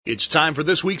It's time for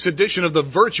this week's edition of the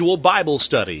Virtual Bible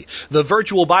Study. The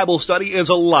Virtual Bible Study is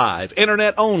a live,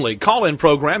 internet-only call-in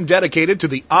program dedicated to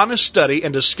the honest study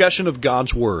and discussion of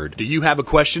God's Word. Do you have a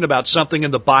question about something in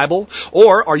the Bible?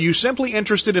 Or are you simply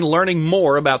interested in learning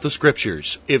more about the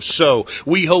Scriptures? If so,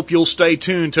 we hope you'll stay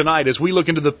tuned tonight as we look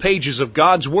into the pages of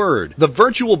God's Word. The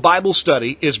Virtual Bible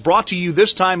Study is brought to you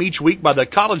this time each week by the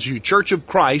College View Church of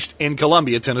Christ in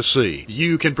Columbia, Tennessee.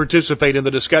 You can participate in the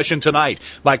discussion tonight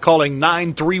by calling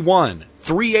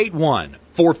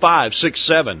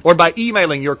 931-381-4567 or by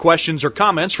emailing your questions or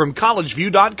comments from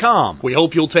collegeview.com. We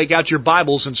hope you'll take out your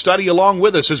Bibles and study along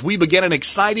with us as we begin an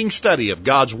exciting study of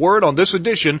God's Word on this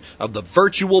edition of the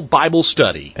Virtual Bible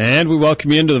Study. And we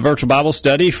welcome you into the Virtual Bible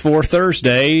Study for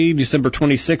Thursday, December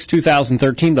 26,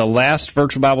 2013, the last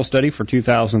Virtual Bible Study for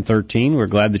 2013. We're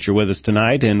glad that you're with us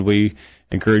tonight, and we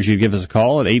encourage you to give us a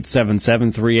call at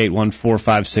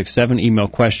 877-381-4567. Email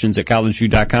questions at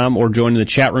collegeview.com or join in the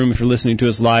chat room if you're listening to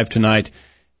us live tonight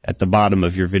at the bottom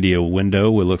of your video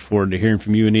window. We look forward to hearing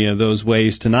from you in any of those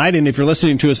ways tonight. And if you're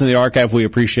listening to us in the archive, we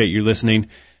appreciate you listening.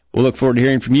 We'll look forward to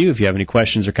hearing from you. If you have any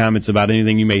questions or comments about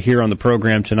anything you may hear on the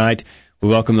program tonight, we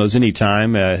welcome those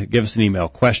anytime. Give us an email,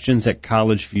 questions at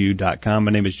collegeview.com.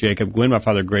 My name is Jacob Gwynn. My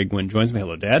father, Greg Gwynn, joins me.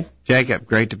 Hello, Dad. Jacob,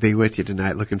 great to be with you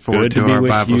tonight. Looking forward to our Bible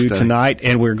study. Good to be with you tonight,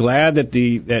 and we're glad that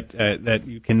that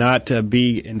you cannot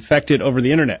be infected over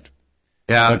the Internet.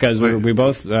 Yeah, because we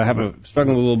both struggling with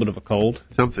a little bit of a cold.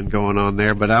 Something going on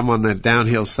there, but I'm on the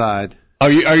downhill side.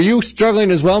 Are you struggling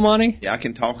as well, Monty? Yeah, I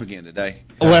can talk again today.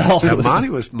 Well, Monty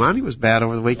was bad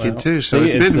over the weekend too, so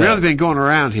it's really been going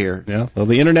around here. Yeah. Well,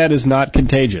 the Internet is not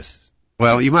contagious.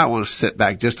 Well, you might want to sit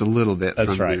back just a little bit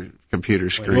from your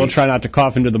computer screen. We'll try not to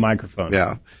cough into the microphone.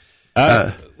 Yeah.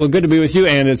 Well, good to be with you,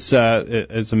 and it's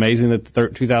amazing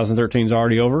that 2013 is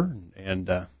already over,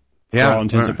 and for all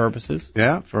intents and purposes.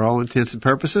 Yeah, for all intents and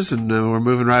purposes, and we're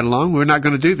moving right along. We're not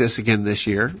going to do this again this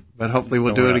year, but hopefully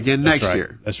we'll do it again next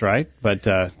year. That's right. But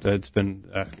it's been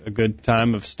a good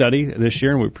time of study this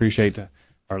year, and we appreciate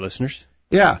our listeners.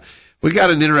 Yeah. We got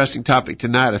an interesting topic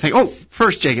tonight, I think. Oh,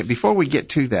 first, Jacob, before we get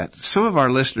to that, some of our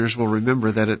listeners will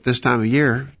remember that at this time of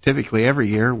year, typically every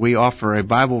year, we offer a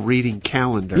Bible reading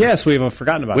calendar. Yes, we've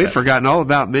forgotten about that. We've forgotten all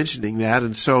about mentioning that,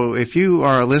 and so if you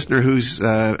are a listener who's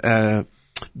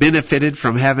benefited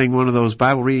from having one of those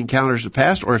Bible reading calendars in the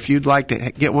past, or if you'd like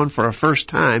to get one for a first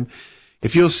time,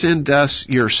 if you'll send us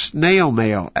your snail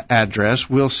mail address,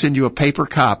 we'll send you a paper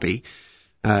copy.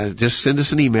 Just send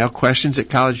us an email, questions at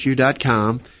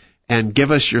collegeview.com, and give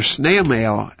us your snail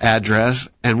mail address,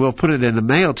 and we'll put it in the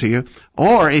mail to you.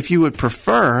 Or if you would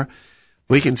prefer,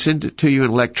 we can send it to you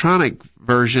in electronic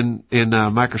version in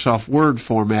Microsoft Word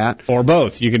format. Or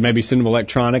both. You could maybe send them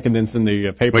electronic and then send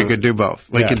the paper. We could do both.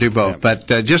 We can do both. Yeah.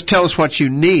 But just tell us what you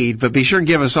need, but be sure and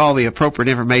give us all the appropriate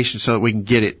information so that we can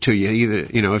get it to you. Either,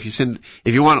 if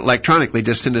you want it electronically,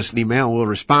 just send us an email and we'll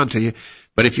respond to you.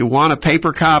 But if you want a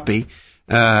paper copy,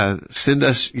 send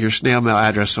us your snail mail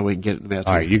address so we can get it in the mail to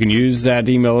you. All right, you can use that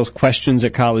email, questions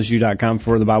at collegeview.com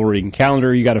for the Bible reading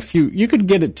calendar. You got a few. You could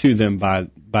get it to them by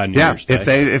New Year's Day. If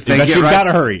they but get you've right, got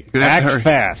to hurry. Act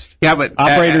fast. Yeah, but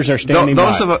operators are standing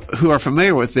by. Those who are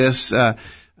familiar with this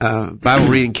Bible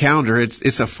reading calendar,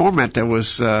 it's a format that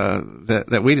was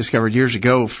that we discovered years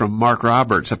ago from Mark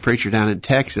Roberts, a preacher down in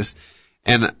Texas.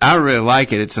 And I really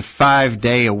like it. It's a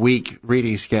 5-day-a-week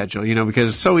reading schedule, because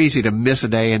it's so easy to miss a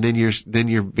day and then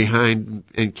you're behind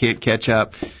and can't catch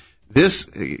up. This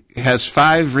has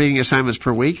 5 reading assignments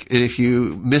per week, and if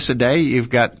you miss a day,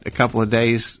 you've got a couple of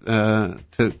days to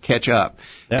catch up.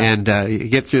 Yeah. And you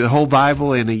get through the whole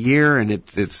Bible in a year, and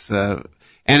it's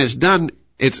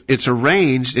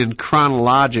arranged in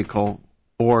chronological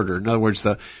order. In other words,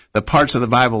 the parts of the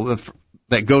Bible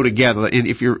that go together. And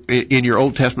if you're in your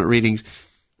Old Testament readings,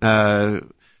 when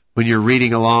you're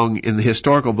reading along in the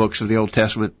historical books of the Old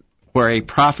Testament, where a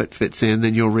prophet fits in,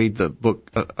 then you'll read the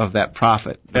book of that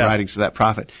prophet, the writings of that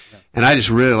prophet. Yeah. And I just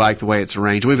really like the way it's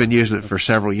arranged. We've been using it for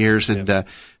several years, and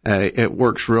it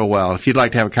works real well. If you'd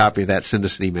like to have a copy of that, send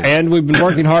us an email. And we've been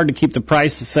working hard to keep the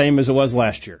price the same as it was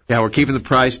last year. Yeah, we're keeping the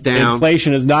price down.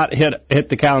 Inflation has not hit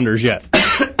the calendars yet.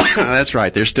 That's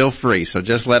right. They're still free, so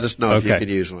just let us know if you could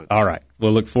use one. All right.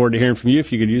 We'll look forward to hearing from you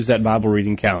if you could use that Bible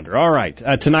reading calendar. All right.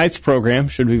 Tonight's program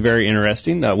should be very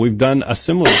interesting. We've done a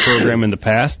similar program in the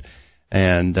past,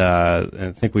 and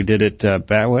I think we did it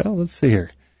let's see here.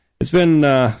 It's been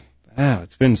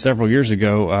several years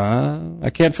ago. I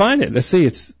can't find it. Let's see.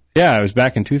 It was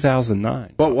back in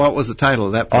 2009. What was the title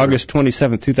of that program? August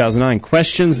 27th, 2009.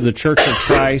 Questions the Church of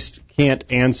Christ Can't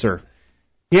Answer.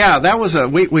 Yeah, that was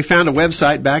we found a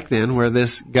website back then where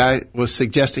this guy was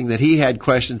suggesting that he had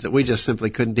questions that we just simply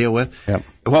couldn't deal with. Yep.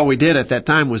 And what we did at that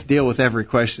time was deal with every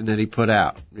question that he put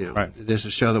out. Right. Just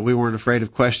to show that we weren't afraid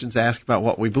of questions asked about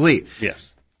what we believe.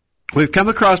 Yes. We've come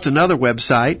across another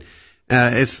website.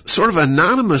 It's sort of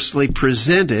anonymously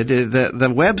presented. The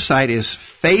website is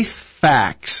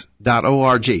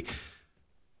faithfacts.org.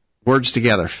 Words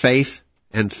together, faith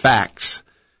and facts.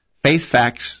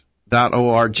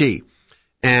 Faithfacts.org.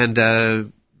 And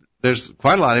there's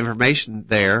quite a lot of information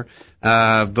there.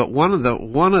 But one of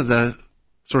the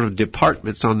sort of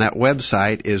departments on that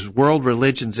website is World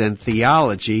Religions and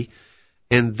Theology.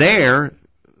 And there,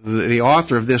 the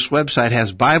author of this website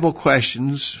has Bible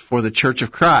questions for the Church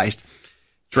of Christ.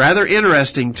 It's rather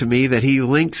interesting to me that he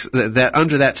links that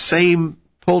under that same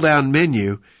pull-down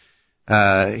menu,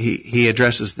 he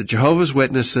addresses the Jehovah's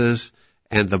Witnesses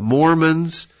and the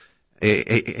Mormons.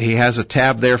 He has a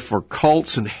tab there for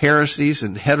cults and heresies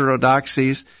and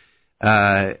heterodoxies.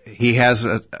 He has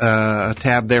a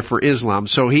tab there for Islam.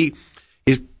 So he's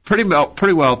pretty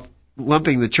well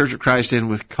lumping the Church of Christ in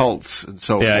with cults and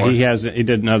so forth. Yeah, he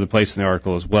did another place in the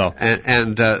article as well.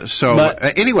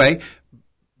 Anyway,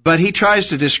 but he tries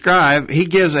to describe, he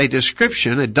gives a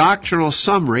description, a doctrinal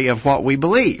summary of what we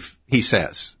believe, he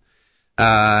says.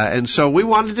 And so we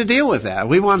wanted to deal with that.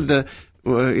 We wanted to,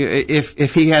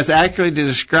 if he has accurately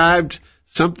described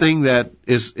something that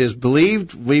is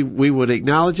believed, we would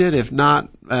acknowledge it. If not,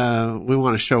 we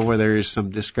want to show where there is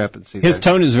some discrepancy. His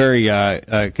tone is very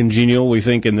congenial, we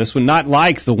think, in this one, not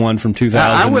like the one from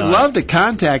 2009. I would love to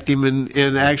contact him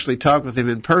and actually talk with him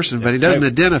in person, but he doesn't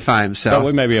identify himself. But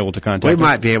we may be able to contact him. We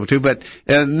might be able to, but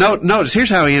notice, here's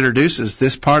how he introduces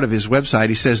this part of his website.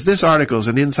 He says, this article is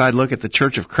an inside look at the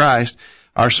Church of Christ.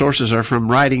 Our sources are from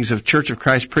writings of Church of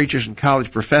Christ preachers and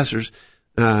college professors,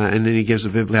 and then he gives a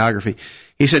bibliography.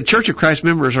 He said, Church of Christ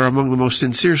members are among the most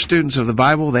sincere students of the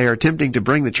Bible. They are attempting to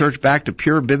bring the church back to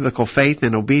pure biblical faith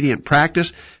and obedient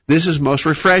practice. This is most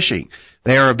refreshing.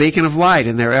 They are a beacon of light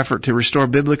in their effort to restore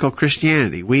biblical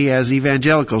Christianity. We as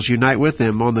evangelicals unite with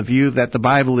them on the view that the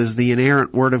Bible is the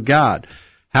inerrant Word of God.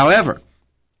 However,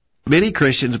 many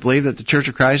Christians believe that the Church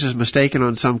of Christ is mistaken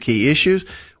on some key issues.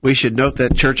 We should note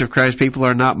that Church of Christ people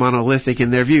are not monolithic in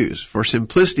their views. For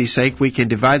simplicity's sake, we can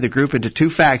divide the group into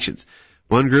two factions.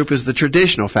 One group is the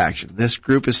traditional faction. This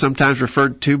group is sometimes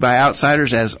referred to by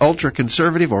outsiders as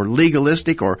ultra-conservative or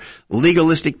legalistic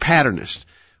patternist.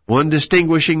 One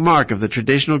distinguishing mark of the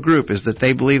traditional group is that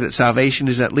they believe that salvation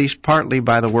is at least partly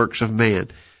by the works of man.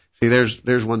 See,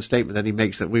 there's one statement that he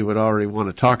makes that we would already want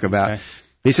to talk about. Okay.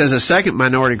 He says a second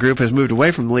minority group has moved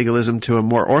away from legalism to a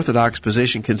more orthodox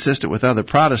position consistent with other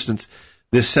Protestants.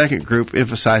 This second group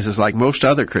emphasizes, like most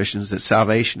other Christians, that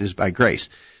salvation is by grace.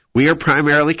 We are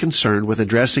primarily concerned with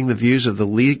addressing the views of the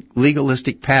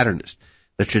legalistic patternist,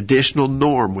 the traditional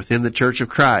norm within the Church of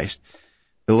Christ.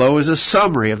 Below is a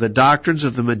summary of the doctrines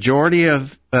of the majority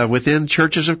of within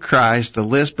churches of Christ. The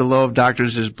list below of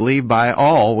doctrines is believed by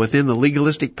all within the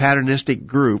legalistic patternistic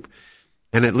group,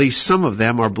 and at least some of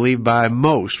them are believed by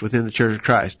most within the Church of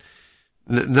Christ.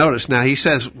 Notice now he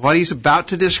says what he's about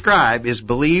to describe is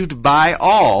believed by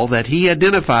all that he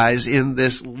identifies in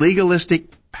this legalistic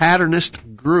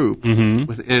patternist group.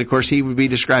 Mm-hmm. And of course he would be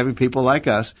describing people like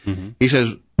us. Mm-hmm. He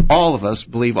says all of us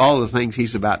believe all of the things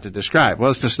he's about to describe.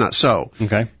 Well, it's just not so.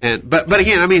 Okay. But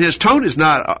again, I mean, his tone is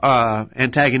not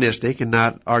antagonistic and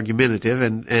not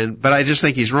argumentative, but I just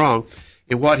think he's wrong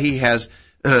in what he has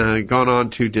gone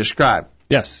on to describe.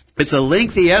 Yes. It's a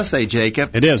lengthy essay,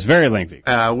 Jacob. It is, very lengthy.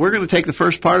 We're going to take the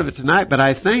first part of it tonight, but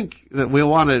I think that we'll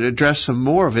want to address some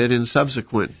more of it in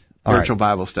subsequent virtual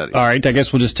Bible studies. All right, I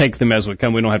guess we'll just take them as we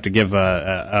come. We don't have to give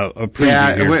a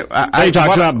preview here. He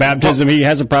talks about baptism. He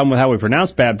has a problem with how we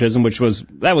pronounce baptism, one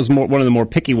of the more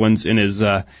picky ones in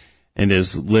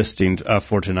his listing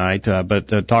for tonight.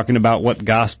 But talking about what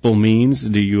gospel means,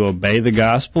 do you obey the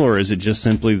gospel, or is it just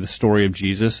simply the story of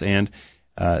Jesus and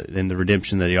the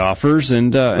redemption that he offers?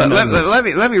 And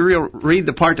let me read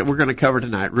the part that we're going to cover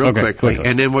tonight real quickly,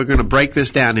 and then we're going to break this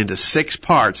down into 6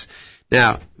 parts.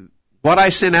 Now, what I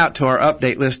sent out to our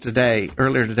update list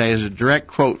earlier today, is a direct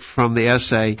quote from the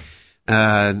essay,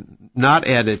 not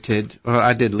edited. Well,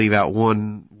 I did leave out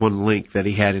one link that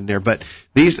he had in there, but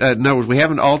these, in other words, we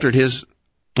haven't altered his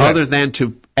other than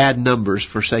to add numbers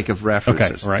for sake of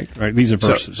references. Okay, right. These are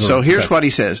verses. So here's what he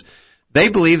says. They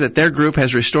believe that their group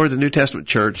has restored the New Testament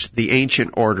church, the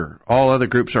ancient order. All other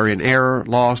groups are in error,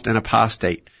 lost, and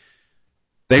apostate.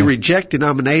 They reject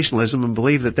denominationalism and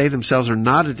believe that they themselves are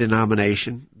not a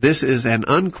denomination. This is an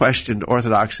unquestioned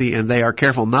orthodoxy, and they are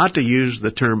careful not to use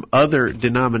the term other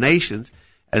denominations,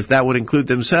 as that would include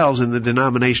themselves in the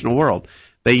denominational world.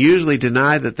 They usually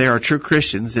deny that there are true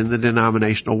Christians in the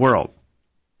denominational world.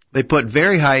 They put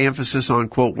very high emphasis on,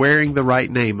 quote, wearing the right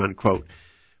name, unquote,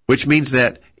 which means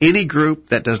that any group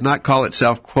that does not call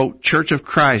itself, quote, Church of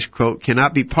Christ, quote,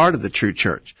 cannot be part of the true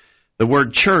church. The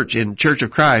word church in Church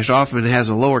of Christ often has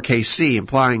a lowercase c,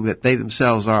 implying that they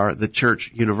themselves are the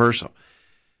church universal.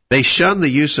 They shun the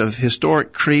use of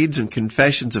historic creeds and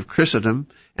confessions of Christendom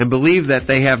and believe that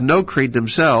they have no creed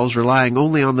themselves, relying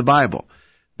only on the Bible.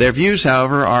 Their views,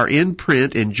 however, are in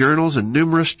print in journals and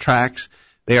numerous tracts.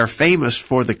 They are famous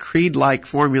for the creed-like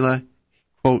formula,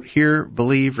 quote, hear,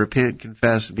 believe, repent,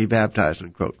 confess, and be baptized,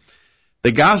 unquote.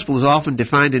 The gospel is often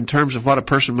defined in terms of what a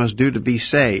person must do to be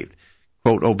saved,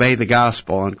 quote, obey the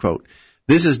gospel, unquote.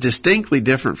 This is distinctly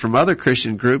different from other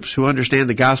Christian groups who understand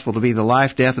the gospel to be the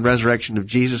life, death, and resurrection of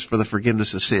Jesus for the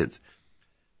forgiveness of sins.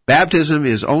 Baptism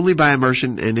is only by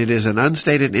immersion, and it is an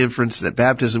unstated inference that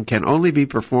baptism can only be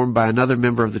performed by another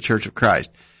member of the Church of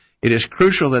Christ. It is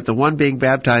crucial that the one being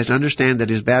baptized understand that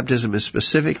his baptism is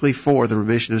specifically for the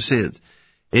remission of sins.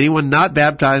 Anyone not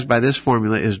baptized by this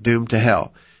formula is doomed to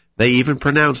hell. They even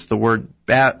pronounce the word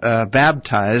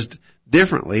baptized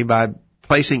differently by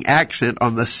placing accent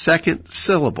on the second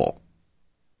syllable.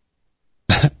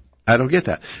 I don't get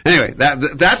that. Anyway,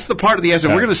 that's the part of the answer.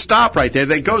 We're going to stop right there.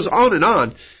 That goes on and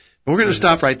on. We're going to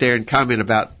stop right there and comment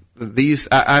about these.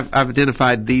 I've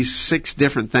identified these 6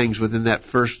 different things within that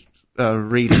first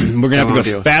reading. We're going to have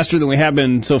to go faster than we have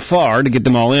been so far to get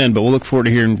them all in, but we'll look forward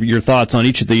to hearing your thoughts on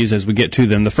each of these as we get to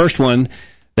them. The first one,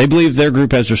 they believe their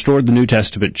group has restored the New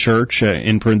Testament church,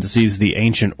 in parentheses, the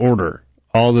ancient order.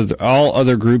 All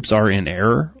other groups are in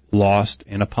error, lost,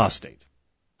 and apostate.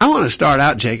 I want to start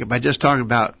out, Jacob, by just talking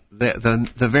about the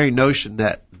very notion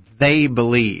that they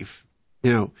believe.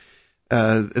 You know,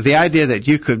 the idea that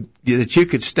you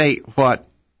could state what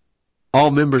all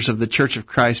members of the Church of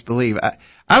Christ believe.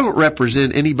 I don't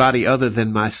represent anybody other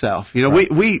than myself. You know,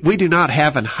 right. we do not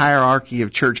have a hierarchy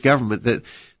of church government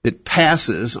that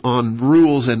passes on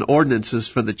rules and ordinances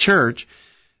for the church,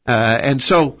 and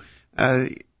so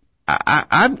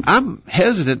I'm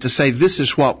hesitant to say this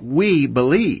is what we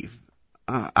believe.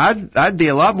 I'd be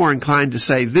a lot more inclined to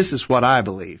say this is what I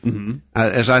believe. Mm-hmm.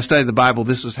 As I study the Bible,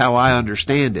 this is how I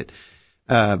understand it.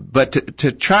 But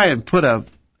to try and put a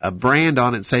brand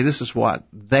on it and say this is what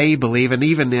they believe, and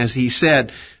even as he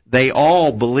said, they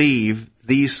all believe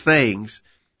these things.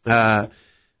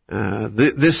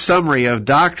 This summary of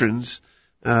doctrines,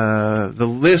 the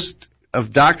list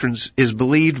of doctrines is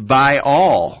believed by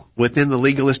all within the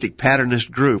legalistic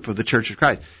patternist group of the Church of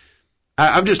Christ.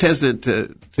 I'm just hesitant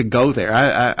to go there.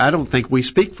 I don't think we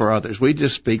speak for others. We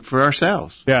just speak for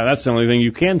ourselves. Yeah, that's the only thing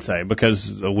you can say,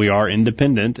 because we are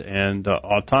independent and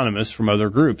autonomous from other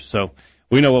groups. So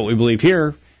we know what we believe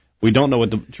here. We don't know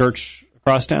what the church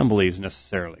across town believes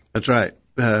necessarily. That's right.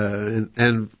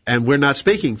 And we're not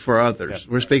speaking for others.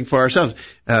 Yeah. We're speaking for ourselves.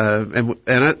 And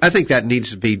I think that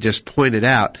needs to be just pointed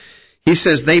out. He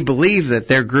says they believe that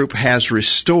their group has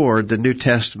restored the New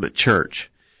Testament church.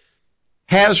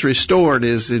 Has restored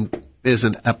is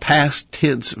a past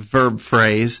tense verb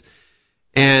phrase,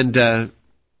 and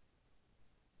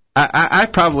I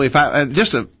probably,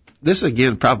 this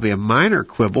again probably a minor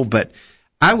quibble, but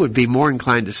I would be more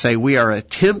inclined to say we are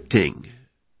attempting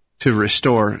to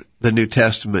restore the New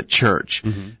Testament church.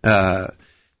 Mm-hmm.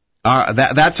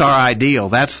 That's our ideal.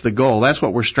 That's the goal. That's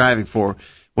what we're striving for.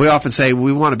 We often say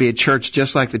we want to be a church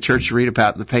just like the church you read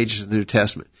about in the pages of the New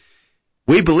Testament.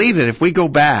 We believe that if we go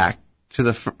back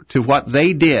to what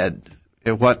they did,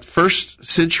 what first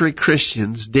century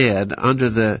Christians did under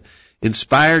the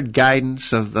inspired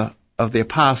guidance of the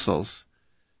apostles,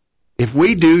 if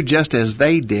we do just as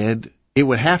they did, it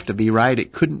would have to be right.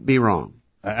 It couldn't be wrong.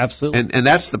 Absolutely. And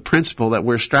that's the principle that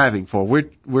we're striving for.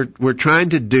 We're trying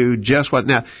to do just what.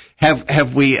 Now,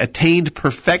 have we attained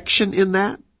perfection in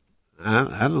that?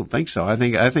 I don't think so. I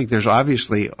think there's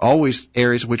obviously always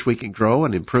areas in which we can grow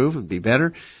and improve and be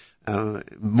better.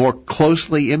 More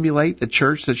closely emulate the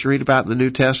church that you read about in the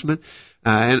New Testament,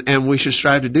 and we should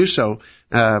strive to do so.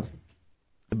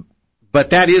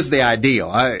 But that is the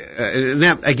ideal. And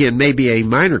that, again, may be a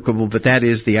minor quibble, but that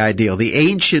is the ideal. The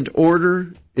ancient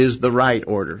order is the right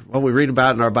order. What we read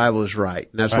about in our Bible is right,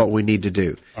 and that's right. What we need to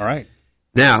do. All right.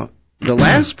 Now, the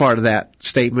last part of that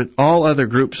statement, all other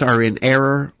groups are in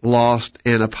error, lost,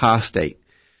 and apostate.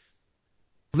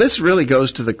 This really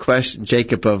goes to the question,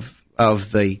 Jacob,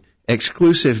 of the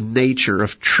exclusive nature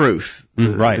of truth.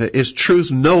 Right. Is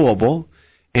truth knowable?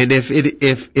 And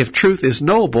if truth is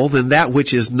knowable, then that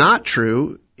which is not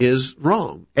true is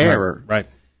wrong, error.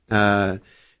 Right.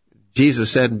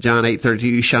 Jesus said in John 8:32,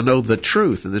 "You shall know the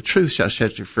truth, and the truth shall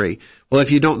set you free." Well,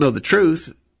 if you don't know the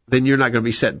truth, then you're not going to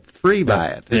be set free by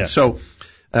it. And Yeah. so,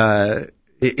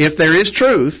 if there is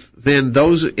truth, then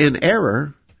those in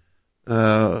error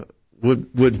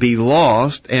would be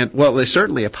lost, and well, they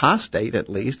certainly apostate. At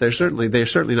least they're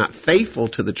certainly not faithful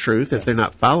to the truth if they're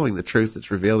not following the truth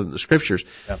that's revealed in the Scriptures.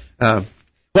 Yeah.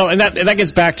 Well, and that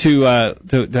gets back to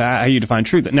how you define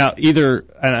truth. Now, and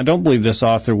I don't believe this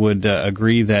author would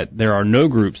agree that there are no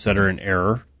groups that are in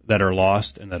error, that are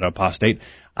lost, and that apostate.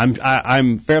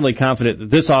 I'm fairly confident that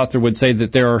this author would say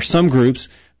that there are some groups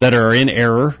that are in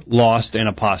error, lost, and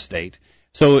apostate.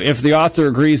 So if the author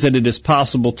agrees that it is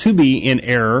possible to be in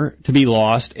error, to be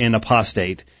lost, and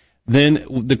apostate,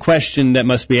 then the question that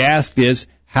must be asked is,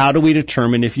 how do we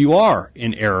determine if you are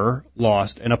in error,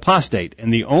 lost, and apostate?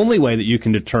 And the only way that you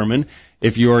can determine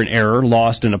if you're in error,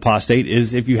 lost, and apostate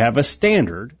is if you have a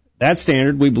standard. That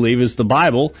standard, we believe, is the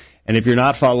Bible. And if you're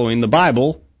not following the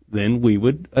Bible, then we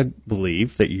would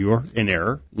believe that you're in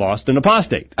error, lost, and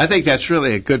apostate. I think that's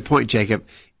really a good point, Jacob.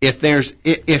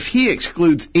 If he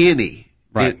excludes any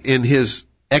in his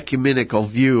ecumenical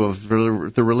view of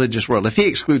the religious world, if he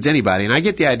excludes anybody, and I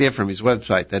get the idea from his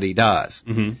website that he does,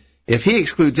 Mm-hmm. If he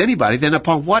excludes anybody, then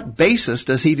upon what basis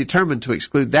does he determine to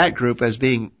exclude that group as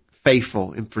being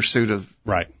faithful in pursuit of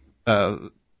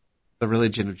the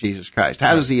religion of Jesus Christ?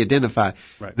 How does he identify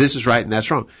this is right and that's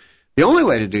wrong? The only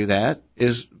way to do that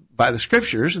is by the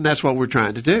Scriptures, and that's what we're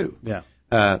trying to do. Yeah.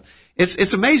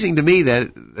 It's amazing to me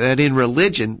that in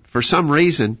religion, for some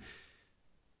reason,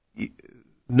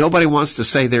 nobody wants to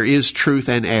say there is truth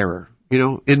and error. You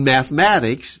know, in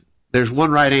mathematics, there's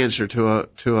one right answer to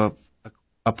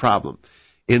a problem.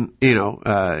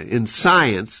 In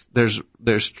science, there's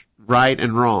right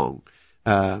and wrong.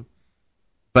 But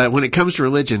when it comes to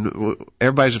religion,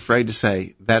 everybody's afraid to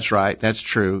say that's right, that's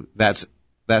true, that's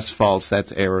false,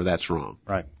 that's error, that's wrong.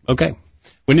 Right. Okay.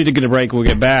 We need to get a break. We'll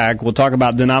get back. We'll talk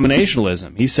about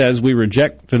denominationalism. He says we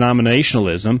reject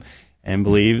denominationalism and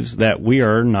believes that we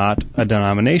are not a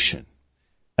denomination.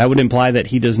 That would imply that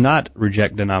he does not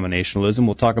reject denominationalism.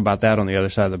 We'll talk about that on the other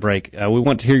side of the break. We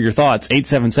want to hear your thoughts.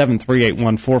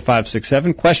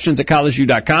 877-381-4567. Questions at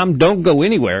collegeview.com. Don't go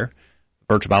anywhere. The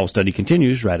Virtual Bible Study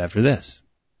continues right after this.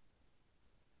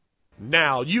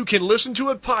 Now you can listen to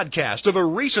a podcast of a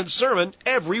recent sermon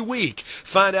every week.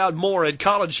 Find out more at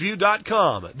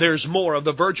collegeview.com. There's more of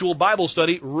the Virtual Bible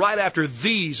Study right after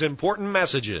these important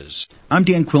messages. I'm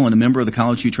Dan Quillen, a member of the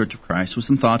College View Church of Christ, with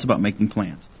some thoughts about making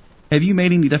plans. Have you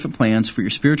made any definite plans for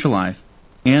your spiritual life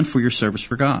and for your service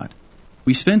for God?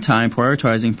 We spend time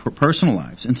prioritizing personal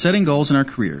lives and setting goals in our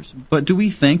careers, but do we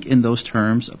think in those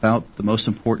terms about the most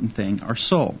important thing, our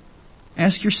soul?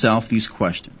 Ask yourself these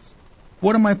questions.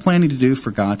 What am I planning to do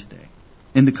for God today?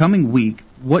 In the coming week,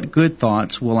 what good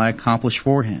thoughts will I accomplish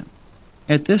for Him?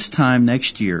 At this time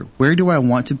next year, where do I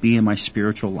want to be in my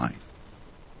spiritual life?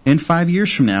 In 5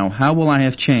 years from now, how will I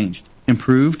have changed,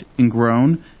 improved, and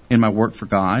grown in my work for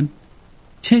God?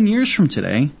 10 years from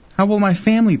today, how will my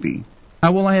family be?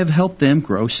 How will I have helped them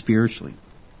grow spiritually?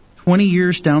 20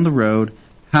 years down the road,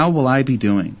 how will I be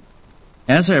doing?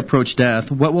 As I approach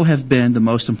death, what will have been the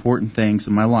most important things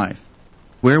in my life?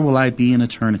 Where will I be in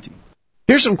eternity?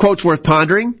 Here's some quotes worth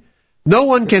pondering. No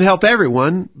one can help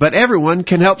everyone, but everyone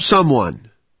can help someone.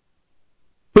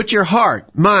 Put your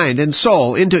heart, mind, and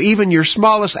soul into even your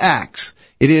smallest acts.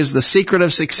 It is the secret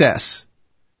of success.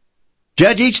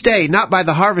 Judge each day not by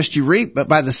the harvest you reap, but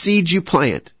by the seeds you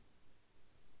plant.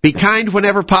 Be kind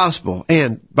whenever possible.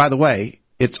 And, by the way,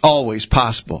 it's always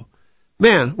possible.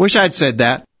 Man, wish I'd said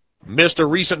that. Missed a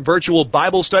recent virtual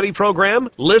Bible study program?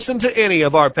 Listen to any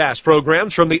of our past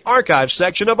programs from the archive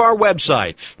section of our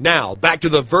website. Now, back to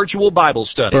the virtual Bible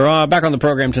study. We're back on the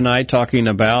program tonight talking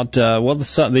about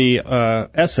the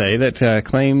essay that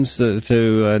claims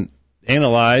to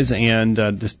analyze and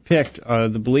depict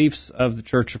the beliefs of the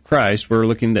Church of Christ. We're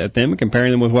looking at them and comparing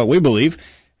them with what we believe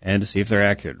and to see if they're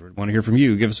accurate. We want to hear from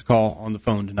you. Give us a call on the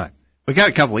phone tonight. We got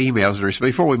a couple of emails.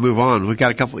 Before we move on, we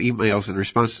got a couple of emails in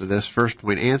response to this. First,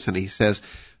 when Anthony says,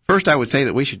 first, I would say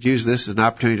that we should use this as an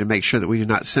opportunity to make sure that we do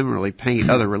not similarly paint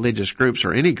other religious groups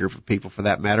or any group of people, for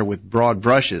that matter, with broad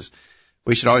brushes.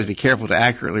 We should always be careful to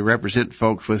accurately represent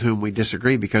folks with whom we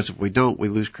disagree, because if we don't, we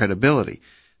lose credibility.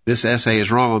 This essay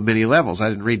is wrong on many levels. I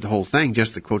didn't read the whole thing,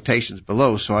 just the quotations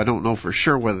below, so I don't know for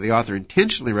sure whether the author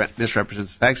intentionally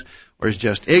misrepresents the facts or is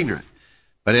just ignorant.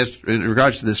 But as in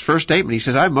regards to this first statement, he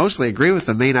says, I mostly agree with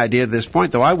the main idea at this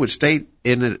point, though I would state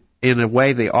in a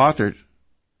way the author,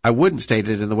 I wouldn't state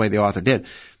it in the way the author did.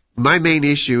 My main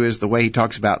issue is the way he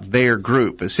talks about their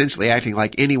group, essentially acting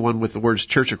like anyone with the words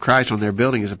Church of Christ on their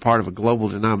building is a part of a global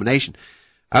denomination.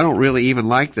 I don't really even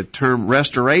like the term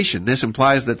restoration. This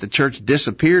implies that the church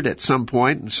disappeared at some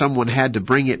point and someone had to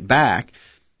bring it back.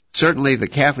 Certainly the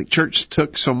Catholic Church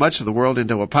took so much of the world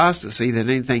into apostasy that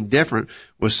anything different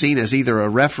was seen as either a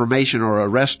reformation or a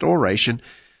restoration.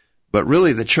 But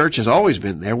really the church has always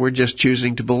been there. We're just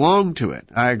choosing to belong to it.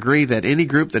 I agree that any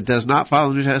group that does not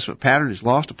follow the New Testament pattern is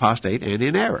lost, apostate, and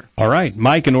in error. All right.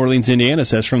 Mike in Orleans, Indiana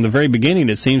says, from the very beginning,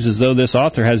 it seems as though this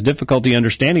author has difficulty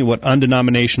understanding what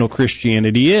undenominational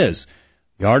Christianity is.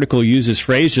 The article uses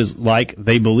phrases like,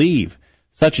 they believe,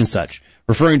 such and such,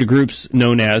 referring to groups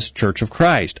known as Church of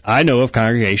Christ. I know of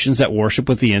congregations that worship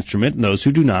with the instrument and those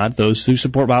who do not, those who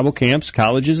support Bible camps,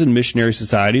 colleges, and missionary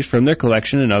societies from their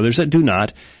collection, and others that do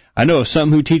not. I know of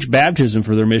some who teach baptism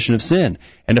for their remission of sin,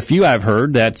 and a few I've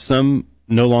heard that some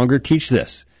no longer teach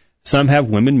this. Some have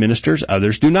women ministers,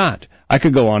 others do not. I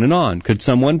could go on and on. Could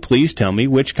someone please tell me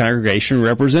which congregation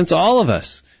represents all of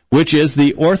us? Which is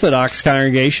the Orthodox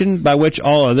congregation by which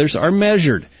all others are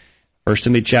measured? 1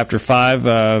 Timothy chapter 5,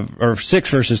 or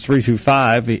 6 verses 3 through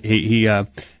 5, he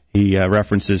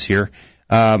references here.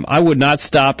 I would not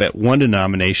stop at one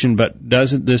denomination, but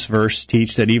doesn't this verse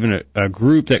teach that even a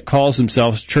group that calls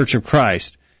themselves Church of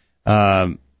Christ,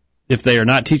 if they are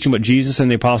not teaching what Jesus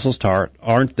and the apostles taught,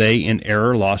 aren't they in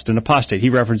error, lost, and apostate? He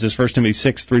references 1 Timothy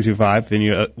 6, 3 through 5. If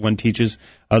anyone teaches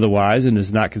otherwise and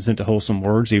does not consent to wholesome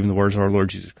words, even the words of our Lord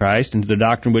Jesus Christ, and to the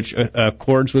doctrine which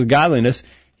accords with godliness,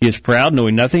 he is proud,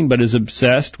 knowing nothing, but is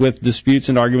obsessed with disputes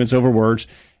and arguments over words.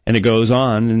 And it goes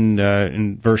on, and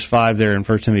in verse 5 there in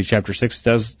 1 Timothy chapter 6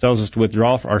 tells us to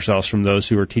withdraw ourselves from those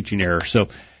who are teaching error. So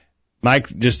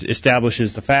Mike just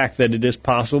establishes the fact that it is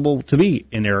possible to be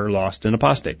in error, lost, and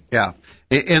apostate. Yeah.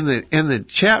 In the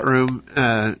chat room,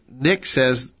 Nick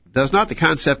says, does not the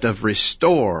concept of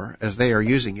restore, as they are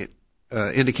using it,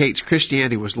 indicates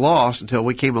Christianity was lost until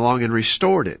we came along and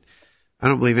restored it? I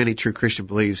don't believe any true Christian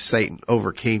believes Satan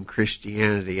overcame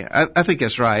Christianity. I think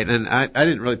that's right, and I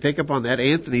didn't really pick up on that.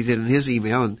 Anthony did in his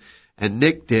email, and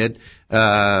Nick did.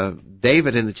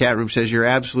 David in the chat room says, you're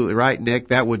absolutely right, Nick.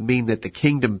 That would mean that the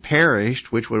kingdom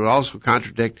perished, which would also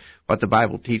contradict what the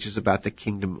Bible teaches about the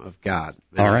kingdom of God.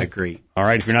 And all right. I agree. All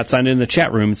right. If you're not signed in the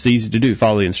chat room, it's easy to do.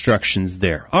 Follow the instructions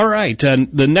there. All right.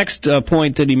 The next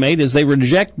point that he made is they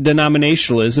reject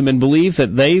denominationalism and believe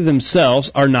that they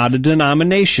themselves are not a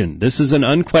denomination. This is an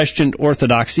unquestioned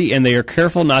orthodoxy, and they are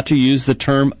careful not to use the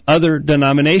term other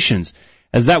denominations,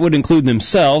 as that would include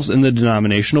themselves in the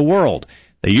denominational world.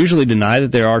 They usually deny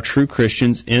that there are true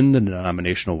Christians in the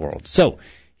denominational world. So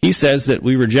he says that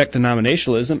we reject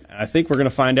denominationalism. I think we're going to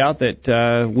find out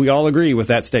that we all agree with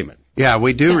that statement. Yeah,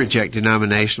 we do reject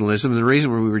denominationalism. The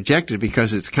reason we reject it is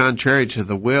because it's contrary to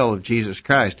the will of Jesus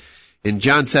Christ. In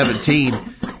John 17,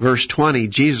 verse 20,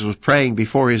 Jesus was praying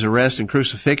before his arrest and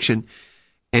crucifixion,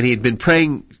 and he had been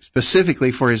praying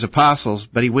specifically for his apostles,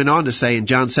 but he went on to say in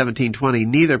John 17:20,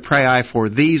 neither pray I for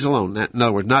these alone. In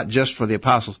other words, not just for the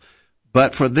apostles,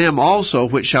 but for them also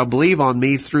which shall believe on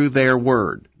me through their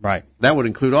word. Right. That would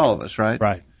include all of us, right?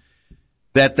 Right.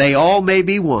 That they all may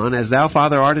be one, as thou,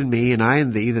 Father, art in me, and I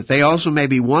in thee, that they also may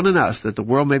be one in us, that the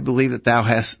world may believe that thou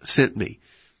hast sent me.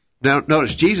 Now,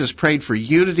 notice, Jesus prayed for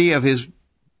unity of his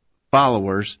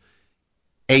followers,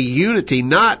 a unity,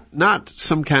 not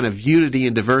some kind of unity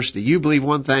and diversity. You believe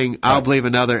one thing, I'll believe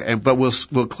another, but we'll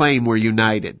claim we're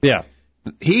united. Yeah.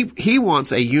 He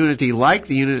wants a unity like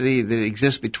the unity that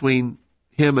exists between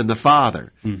him and the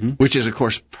Father, which is, of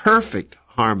course, perfect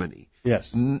harmony.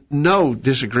 Yes. No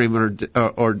disagreement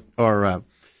or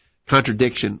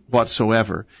contradiction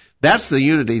whatsoever. That's the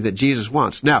unity that Jesus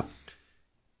wants. Now,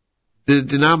 the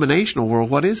denominational world,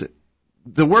 what is it?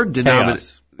 The word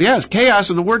denomination. Yeah, it's chaos,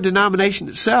 and the word denomination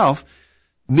itself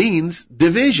means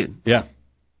division. Yeah.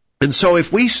 And so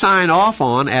if we sign off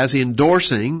on as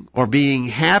endorsing or being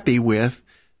happy with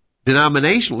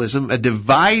denominationalism, a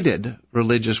divided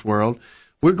religious world,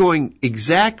 we're going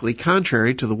exactly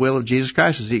contrary to the will of Jesus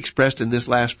Christ as he expressed in this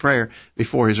last prayer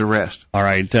before his arrest. All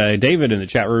right. David in the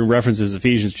chat room references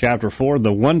Ephesians chapter 4,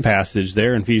 the one passage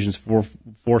there in Ephesians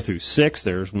 4 through 6.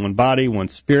 There's one body, one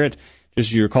spirit.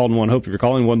 Just as you're called in one hope of your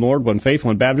calling, one Lord, one faith,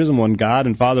 one baptism, one God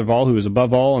and Father of all, who is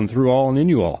above all and through all and in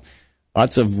you all.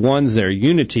 Lots of ones there,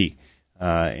 unity.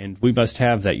 And we must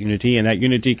have that unity, and that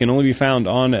unity can only be found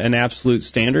on an absolute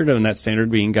standard, and that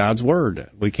standard being God's Word.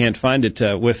 We can't find it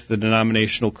with the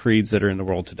denominational creeds that are in the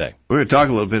world today. We're going to talk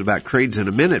a little bit about creeds in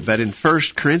a minute, but in 1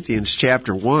 Corinthians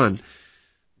chapter 1,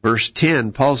 verse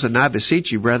 10, Paul said, and I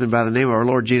beseech you, brethren, by the name of our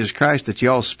Lord Jesus Christ, that you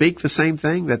all speak the same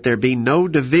thing, that there be no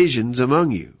divisions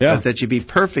among you, but that you be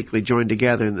perfectly joined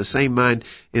together in the same mind,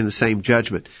 in the same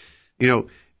judgment. You know,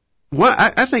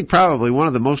 I think probably one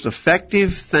of the most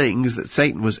effective things that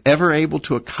Satan was ever able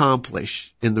to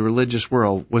accomplish in the religious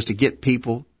world was to get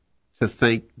people to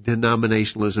think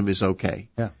denominationalism is okay.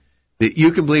 Yeah. That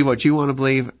you can believe what you want to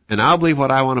believe, and I'll believe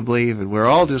what I want to believe, and we're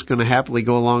all just going to happily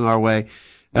go along our way.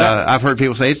 I've heard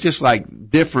people say it's just like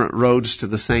different roads to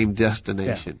the same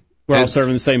destination. Yeah. We're all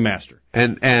serving the same master.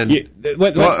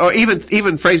 Or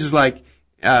even phrases like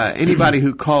anybody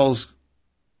who calls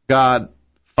God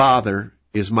Father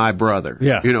is my brother.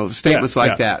 Yeah. Statements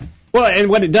like that. Well, and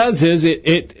what it does is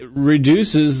it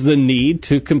reduces the need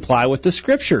to comply with the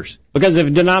Scriptures. Because if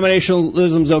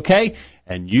denominationalism's okay,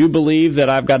 and you believe that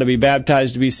I've got to be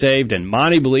baptized to be saved, and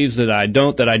Monty believes that I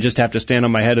don't, that I just have to stand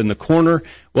on my head in the corner,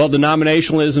 well,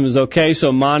 denominationalism is okay,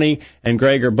 so Monty and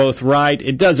Greg are both right.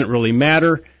 It doesn't really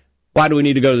matter. Why do we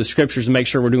need to go to the Scriptures and make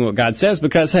sure we're doing what God says?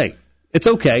 Because, hey, it's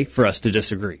okay for us to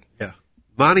disagree. Yeah.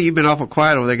 Monty, you've been awful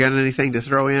quiet over there. Got anything to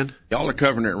throw in? Y'all are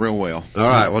covering it real well. All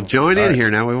right. Well, join in here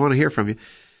now. We want to hear from you.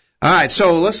 All right.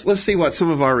 So let's see what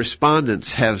some of our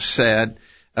respondents have said.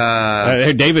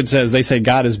 David says they say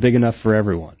God is big enough for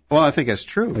everyone. Well, I think that's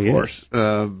true, of course.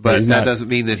 But that doesn't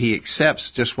mean that he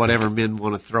accepts just whatever men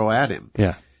want to throw at him.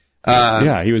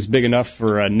 Yeah. He was big enough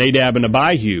for Nadab and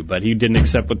Abihu, but he didn't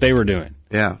accept what they were doing.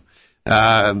 Yeah. He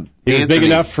was big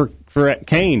enough for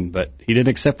Cain, but he didn't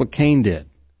accept what Cain did.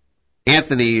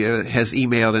 Anthony has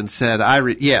emailed and said, I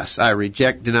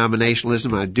reject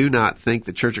denominationalism. I do not think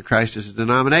the Church of Christ is a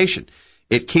denomination.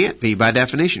 It can't be by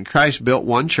definition. Christ built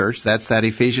one church. That's that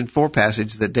Ephesians 4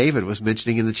 passage that David was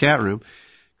mentioning in the chat room.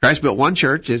 Christ built one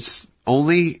church. It's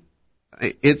only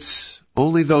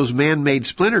those man-made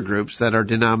splinter groups that are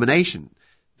denomination.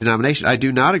 I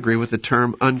do not agree with the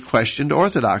term unquestioned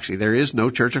orthodoxy. There is no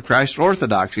Church of Christ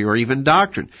orthodoxy or even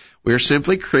doctrine. We are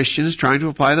simply Christians trying to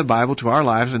apply the Bible to our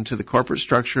lives and to the corporate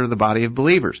structure of the body of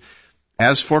believers.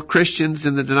 As for Christians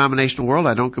in the denominational world,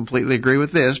 I don't completely agree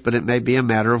with this, but it may be a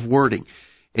matter of wording.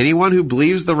 Anyone who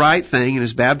believes the right thing and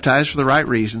is baptized for the right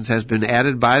reasons has been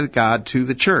added by God to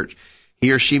the church.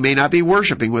 He or she may not be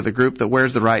worshiping with a group that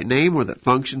wears the right name or that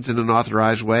functions in an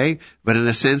authorized way, but in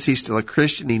a sense he's still a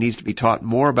Christian. He needs to be taught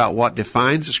more about what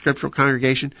defines a scriptural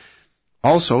congregation.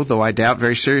 Also, though I doubt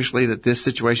very seriously that this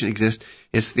situation exists,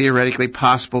 it's theoretically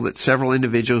possible that several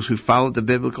individuals who followed the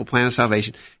biblical plan of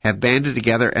salvation have banded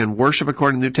together and worship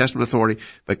according to New Testament authority,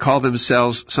 but call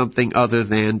themselves something other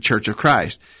than Church of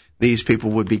Christ. These people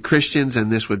would be Christians,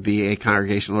 and this would be a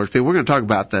congregation of the Lord's people. We're going to talk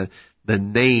about the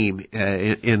name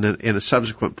in a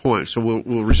subsequent point, so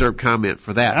we'll reserve comment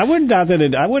for that. I wouldn't doubt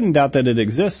that it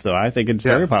exists, though. I think it's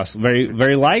very possible, very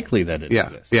very likely that it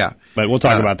exists. Yeah. But we'll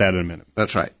talk about that in a minute.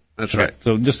 That's right.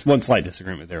 So just one slight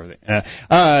disagreement there.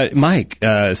 Mike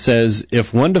says,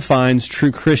 if one defines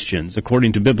true Christians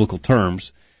according to biblical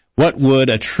terms, what would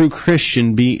a true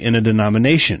Christian be in a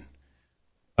denomination?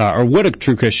 Or would a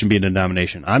true Christian be in a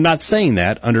denomination? I'm not saying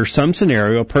that. Under some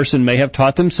scenario, a person may have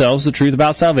taught themselves the truth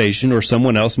about salvation, or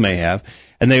someone else may have,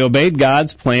 and they obeyed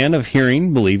God's plan of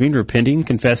hearing, believing, repenting,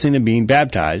 confessing, and being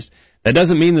baptized. That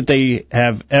doesn't mean that they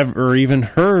have ever even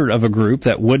heard of a group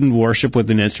that wouldn't worship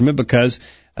with an instrument because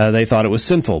they thought it was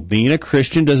sinful. Being a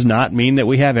Christian does not mean that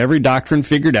we have every doctrine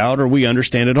figured out or we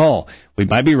understand it all. We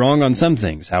might be wrong on some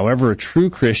things. However, a true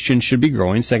Christian should be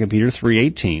growing, 2 Peter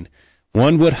 3:18.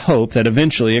 One would hope that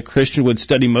eventually a Christian would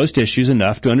study most issues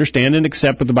enough to understand and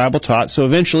accept what the Bible taught, so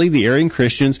eventually the erring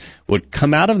Christians would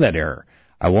come out of that error.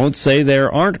 I won't say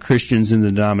there aren't Christians in the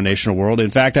denominational world. In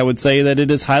fact, I would say that it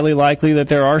is highly likely that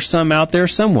there are some out there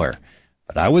somewhere.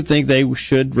 But I would think they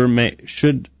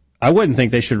I wouldn't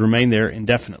think they should remain there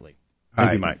indefinitely.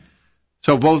 Thank you, Mike.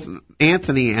 So both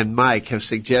Anthony and Mike have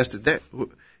suggested that,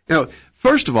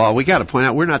 first of all, we got to point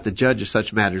out we're not the judge of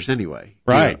such matters anyway.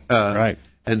 Right. Right.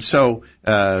 And so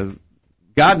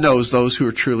God knows those who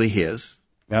are truly His.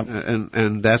 Yep.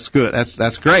 And that's good.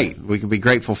 That's great. We can be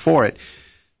grateful for it.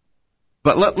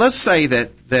 But let's say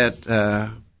that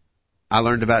I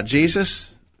learned about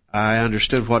Jesus. I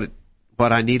understood what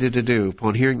I needed to do.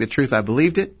 Upon hearing the truth, I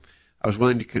believed it. I was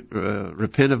willing to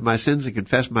repent of my sins and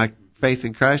confess my faith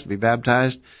in Christ and be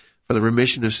baptized for the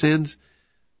remission of sins.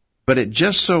 But it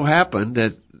just so happened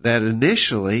that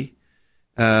initially,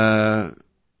 I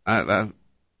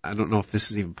don't know if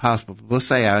this is even possible, but let's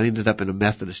say I ended up in a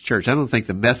Methodist church. I don't think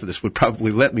the Methodists would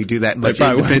probably let me do that much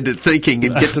independent thinking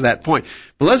and get to that point.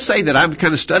 But let's say that I'm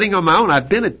kind of studying on my own. I've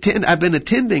been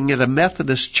attending at a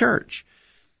Methodist church.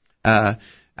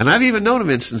 And I've even known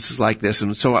of instances like this.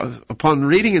 And so upon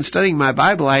reading and studying my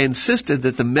Bible, I insisted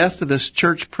that the Methodist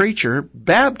church preacher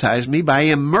baptize me by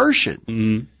immersion.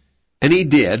 Mm-hmm. And he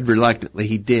did. Reluctantly,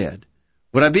 he did.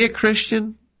 Would I be a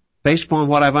Christian based upon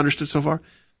what I've understood so far?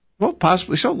 Well,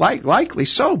 possibly so, likely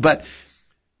so. But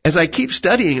as I keep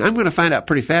studying, I'm going to find out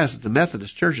pretty fast that the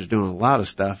Methodist Church is doing a lot of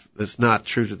stuff that's not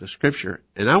true to the Scripture.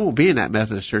 And I won't be in that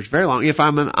Methodist Church very long. If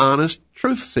I'm an honest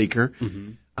truth seeker,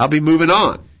 I'll be moving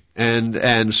on.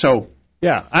 And so...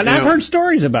 Yeah, and I've heard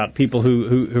stories about people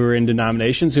who are in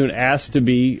denominations who asked to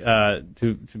be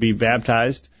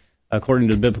baptized according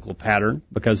to the biblical pattern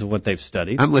because of what they've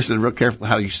studied. I'm listening real carefully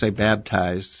how you say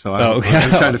baptized, so I'm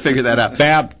trying to figure that out.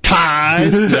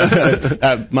 Baptized,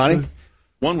 Monty?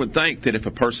 One would think that if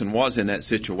a person was in that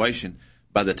situation,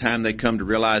 by the time they come to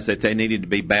realize that they needed to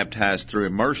be baptized through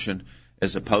immersion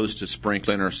as opposed to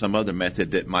sprinkling or some other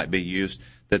method that might be used,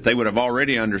 that they would have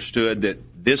already understood that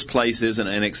this place isn't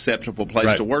an acceptable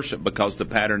place to worship because the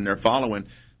pattern they're following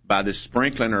by this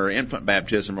sprinkling or infant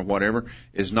baptism or whatever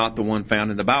is not the one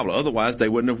found in the Bible. Otherwise, they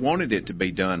wouldn't have wanted it to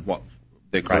be done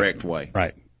the correct way.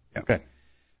 Right. Okay.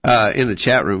 In the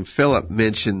chat room, Philip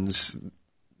mentions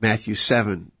Matthew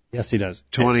 7. Yes, he does.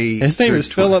 20. His name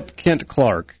is Philip Kent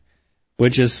Clark,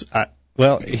 which is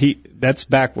that's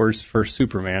backwards for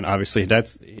Superman. Obviously,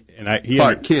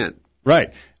 Clark Kent.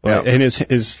 Right. Well, and his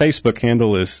Facebook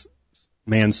handle is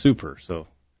Man Super. So.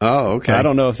 Oh, okay. I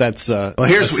don't know if that's a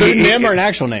pseudonym or an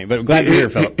actual name, but I'm glad to hear,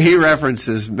 Philip. He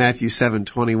references Matthew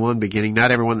 7:21, beginning,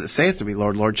 "Not everyone that saith to me,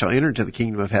 Lord, Lord, shall enter into the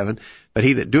kingdom of heaven, but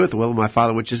he that doeth the will of my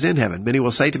Father which is in heaven. Many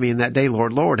will say to me in that day,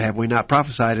 Lord, Lord, have we not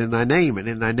prophesied in thy name, and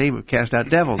in thy name have cast out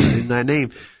devils, and in thy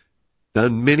name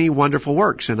done many wonderful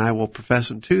works? And I will profess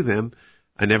unto them,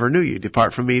 I never knew you.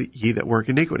 Depart from me, ye that work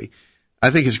iniquity." I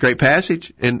think it's a great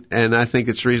passage, and I think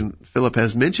it's the reason Philip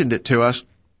has mentioned it to us.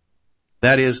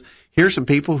 That is, here's some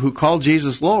people who call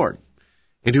Jesus Lord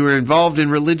and who are involved in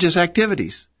religious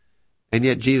activities. And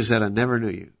yet Jesus said, I never knew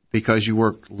you because you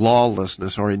work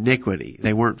lawlessness or iniquity.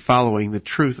 They weren't following the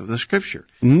truth of the Scripture.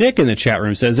 Nick in the chat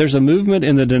room says there's a movement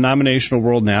in the denominational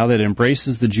world now that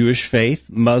embraces the Jewish faith,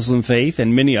 Muslim faith,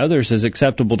 and many others as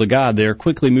acceptable to God. They are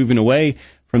quickly moving away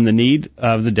from the need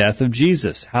of the death of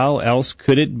Jesus. How else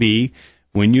could it be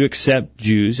when you accept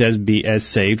Jews as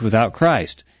saved without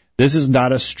Christ? This is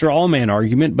not a straw man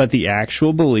argument, but the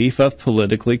actual belief of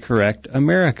politically correct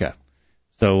America.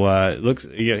 So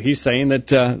he's saying that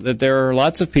there are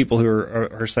lots of people who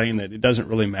are saying that it doesn't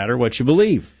really matter what you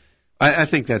believe. I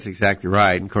think that's exactly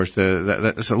right. And of course,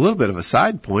 that's a little bit of a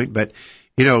side point, but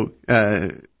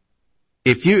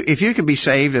if you can be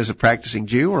saved as a practicing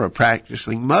Jew or a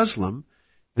practicing Muslim,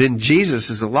 then Jesus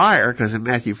is a liar, because in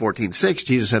Matthew 14:6,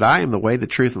 Jesus said, I am the way, the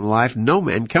truth, and the life. No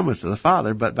man cometh to the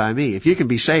Father but by me. If you can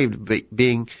be saved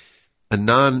being a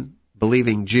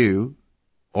non-believing Jew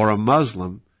or a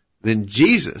Muslim, then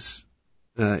Jesus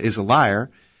is a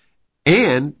liar,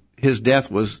 and his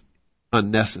death was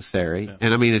unnecessary. Yeah.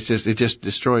 And I mean, it just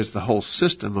destroys the whole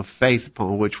system of faith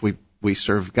upon which we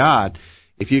serve God.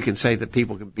 If you can say that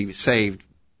people can be saved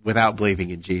without believing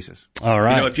in Jesus. All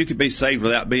right. If you could be saved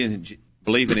without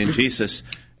believing in Jesus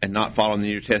and not following the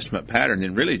New Testament pattern,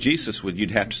 then really Jesus you'd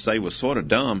have to say was sort of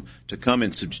dumb to come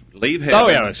and leave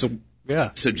heaven,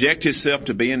 subject himself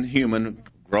to being human,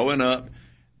 growing up,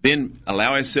 then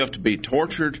allow himself to be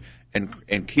tortured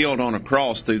and killed on a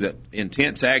cross through the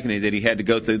intense agony that he had to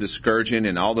go through, the scourging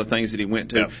and all the things that he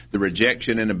went to, the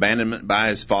rejection and abandonment by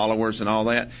his followers and all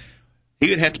that.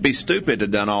 He would have to be stupid to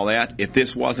have done all that if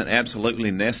this wasn't absolutely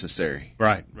necessary.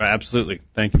 Right, absolutely.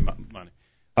 Thank you, Monty.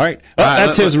 All right.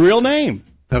 That's his real name.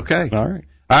 Okay. All right.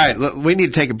 All right. We need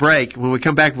to take a break. When we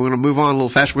come back, we're going to move on a little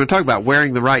faster. We're going to talk about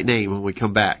wearing the right name when we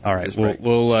come back. All right.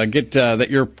 We'll get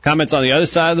your comments on the other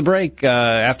side of the break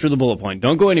after the bullet point.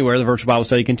 Don't go anywhere. The Virtual Bible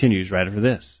Study continues right after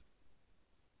this.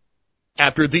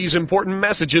 After these important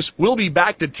messages, we'll be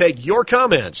back to take your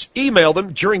comments. Email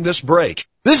them during this break.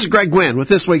 This is Greg Gwynn with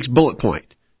this week's bullet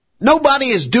point. Nobody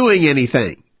is doing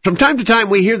anything. From time to time,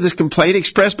 we hear this complaint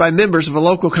expressed by members of a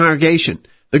local congregation.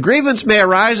 The grievance may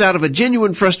arise out of a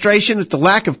genuine frustration at the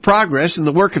lack of progress in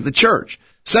the work of the church.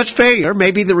 Such failure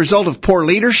may be the result of poor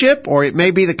leadership, or it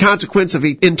may be the consequence of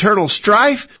internal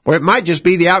strife, or it might just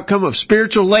be the outcome of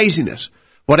spiritual laziness.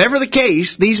 Whatever the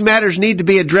case, these matters need to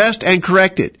be addressed and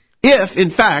corrected. If, in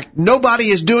fact, nobody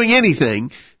is doing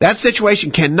anything, that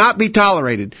situation cannot be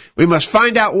tolerated. We must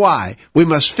find out why. We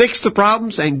must fix the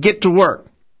problems and get to work.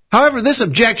 However, this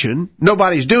objection,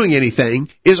 nobody's doing anything,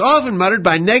 is often muttered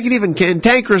by negative and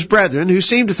cantankerous brethren who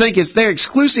seem to think it's their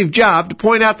exclusive job to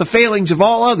point out the failings of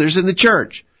all others in the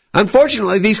church.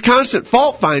 Unfortunately, these constant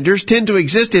fault finders tend to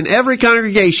exist in every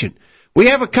congregation. We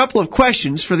have a couple of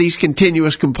questions for these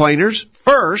continuous complainers.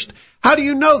 First, how do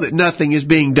you know that nothing is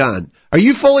being done? Are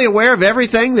you fully aware of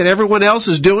everything that everyone else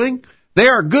is doing? They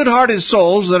are good-hearted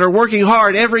souls that are working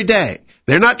hard every day.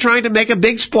 They're not trying to make a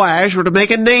big splash or to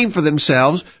make a name for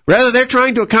themselves. Rather, they're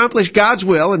trying to accomplish God's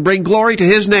will and bring glory to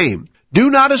His name. Do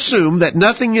not assume that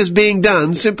nothing is being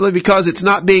done simply because it's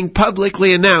not being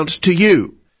publicly announced to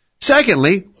you.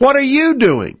 Secondly, what are you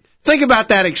doing? Think about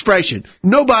that expression.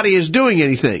 Nobody is doing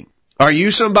anything. Are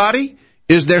you somebody?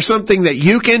 Is there something that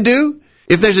you can do?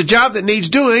 If there's a job that needs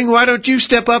doing, why don't you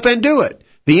step up and do it?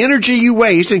 The energy you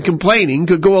waste in complaining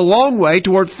could go a long way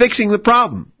toward fixing the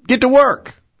problem. Get to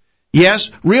work.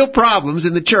 Yes, real problems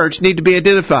in the church need to be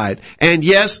identified. And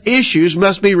yes, issues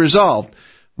must be resolved.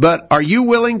 But are you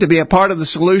willing to be a part of the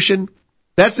solution?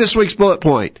 That's this week's bullet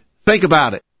point. Think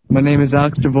about it. My name is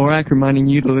Alex Dvorak, reminding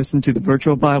you to listen to the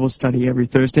virtual Bible study every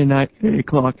Thursday night at 8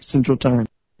 o'clock Central Time.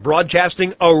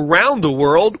 Broadcasting around the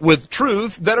world with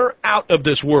truths that are out of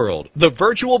this world. The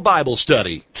virtual Bible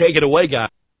study. Take it away, guys.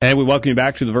 And we welcome you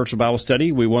back to the virtual Bible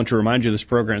study. We want to remind you this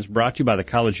program is brought to you by the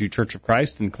College View Church of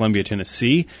Christ in Columbia,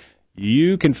 Tennessee.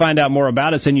 You can find out more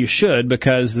about us, and you should,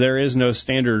 because there is no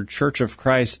standard Church of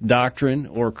Christ doctrine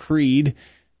or creed.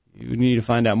 You need to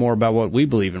find out more about what we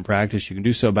believe in practice. You can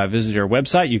do so by visiting our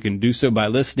website. You can do so by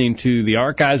listening to the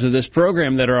archives of this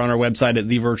program that are on our website at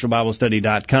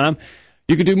thevirtualbiblestudy.com.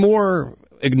 You can do more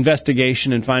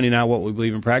investigation and finding out what we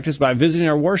believe in practice by visiting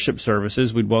our worship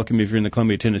services. We'd welcome you if you're in the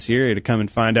Columbia, Tennessee area to come and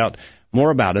find out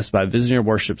more about us by visiting our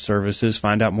worship services,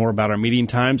 find out more about our meeting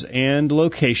times and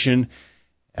location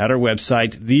at our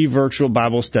website,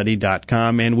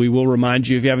 thevirtualbiblestudy.com. And we will remind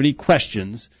you if you have any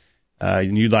questions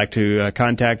and you'd like to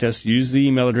contact us, use the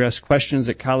email address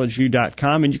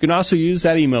questions@collegeview.com. And you can also use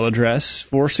that email address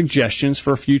for suggestions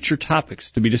for future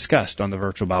topics to be discussed on the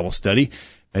Virtual Bible Study.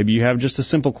 Maybe you have just a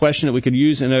simple question that we could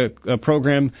use in a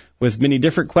program with many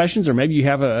different questions, or maybe you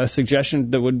have a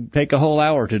suggestion that would take a whole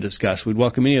hour to discuss. We'd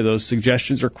welcome any of those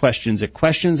suggestions or questions at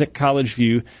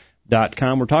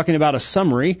questions@collegeview.com. We're talking about a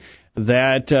summary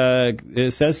that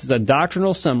it says is a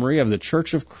doctrinal summary of the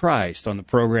Church of Christ on the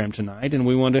program tonight, and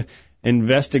we want to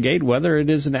investigate whether it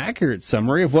is an accurate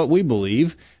summary of what we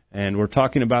believe, and we're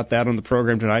talking about that on the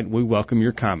program tonight. We welcome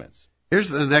your comments. Here's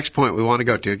the next point we want to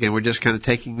go to. Again, we're just kind of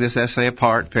taking this essay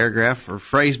apart, paragraph or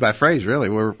phrase by phrase, really.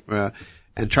 We're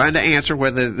and trying to answer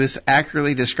whether this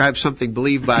accurately describes something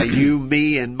believed by you,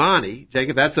 me, and Monty.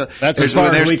 Jacob, that's as far as we can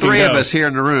go. There's three of us here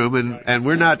in the room, and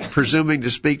we're not presuming to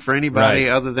speak for anybody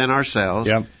other than ourselves.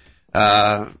 Yep.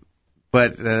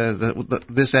 But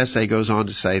this essay goes on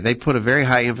to say they put a very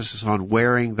high emphasis on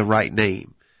wearing the right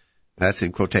name. That's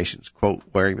in quotations, quote,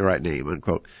 wearing the right name,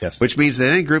 unquote. Yes. Which means that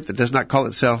any group that does not call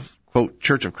itself, quote,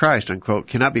 Church of Christ, unquote,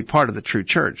 cannot be part of the true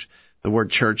church. The word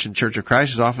church in Church of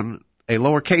Christ is often a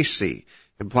lowercase c,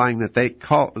 implying that they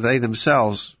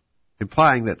themselves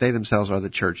are the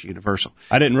church universal.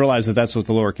 I didn't realize that that's what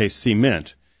the lowercase c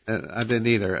meant. I didn't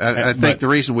either. I think the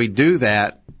reason we do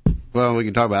that, well, we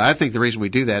can talk about it. I think the reason we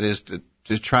do that is to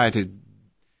try to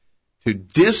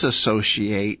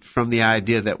disassociate from the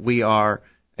idea that we are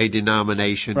a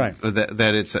denomination,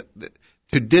 that it's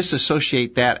to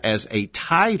disassociate that as a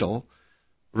title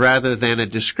rather than a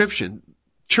description.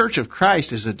 Church of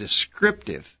Christ is a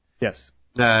descriptive. Yes.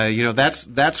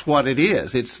 That's what it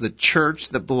is. It's the church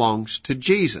that belongs to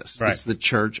Jesus. Right. It's the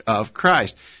Church of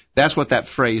Christ. That's what that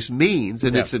phrase means,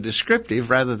 and it's a descriptive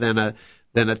rather than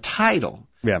a title.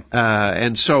 Yeah.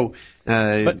 And so.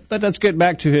 But let's get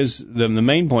back to the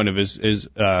main point of his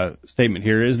statement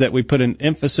here is that we put an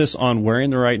emphasis on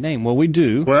wearing the right name. Well, we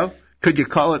do. Well, could you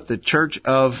call it the Church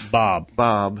of Bob?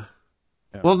 Yeah.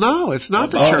 Well, no, it's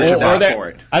not the Church of Bob.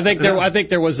 I think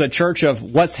there was a Church of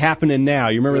What's Happening Now.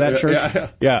 You remember that church?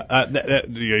 Yeah.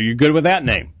 You good with that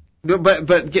name? No, but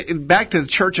back to the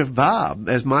Church of Bob,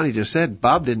 as Monty just said,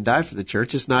 Bob didn't die for the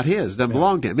church. It's not his. It doesn't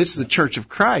belong to him. It's the Church of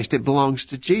Christ. It belongs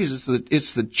to Jesus.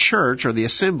 It's the church or the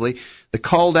assembly, the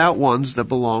called out ones that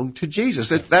belong to Jesus.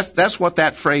 That's what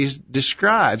that phrase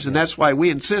describes, and that's why we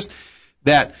insist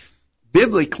that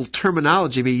biblical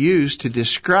terminology be used to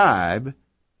describe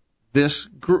this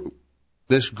group,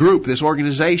 this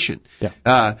organization.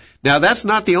 Yeah. Now, that's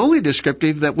not the only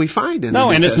descriptive that we find in the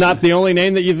New and Testament. It's not the only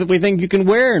name that we think you can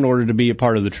wear in order to be a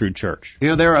part of the true church.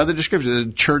 There are other descriptions.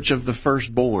 The Church of the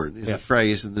Firstborn is a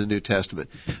phrase in the New Testament.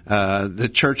 The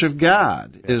Church of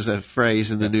God is a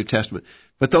phrase in the New Testament.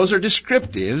 But those are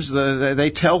descriptives.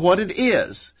 They tell what it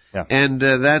is. Yeah. And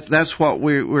that's what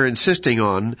we're insisting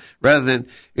on, rather than,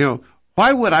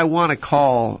 why would I want to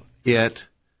call it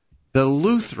the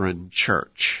Lutheran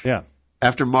Church? Yeah.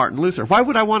 After Martin Luther. Why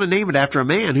would I want to name it after a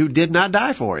man who did not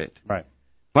die for it? Right.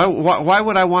 Why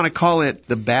would I want to call it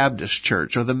the Baptist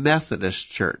Church or the Methodist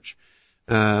Church?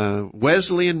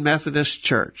 Wesleyan Methodist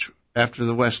Church after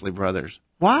the Wesley brothers.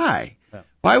 Why? Yeah.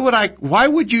 Why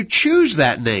would you choose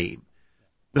that name?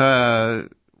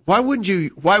 would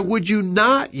you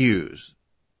not use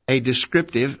a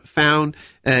descriptive found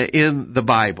in the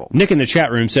Bible? Nick in the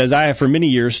chat room says, I have for many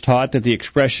years taught that the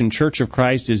expression Church of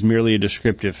Christ is merely a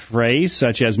descriptive phrase,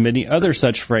 such as many other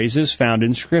such phrases found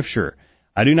in Scripture.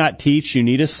 I do not teach you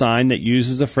need a sign that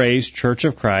uses the phrase Church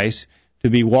of Christ to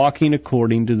be walking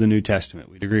according to the New Testament.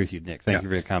 We'd agree with you, Nick. Thank you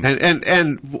for your comment.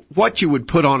 And what you would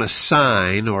put on a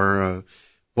sign, or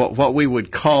what we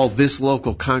would call this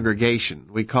local congregation,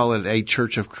 we call it a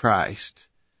Church of Christ.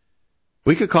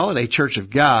 We could call it a Church of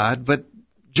God, but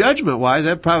judgment-wise,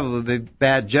 that'd probably be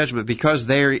bad judgment, because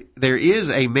there is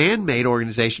a man-made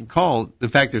organization called, in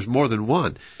fact, there's more than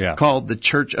one, called the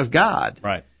Church of God.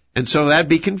 Right. And so that'd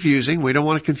be confusing. We don't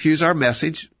want to confuse our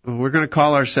message. We're going to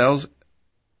call ourselves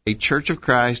a Church of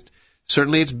Christ.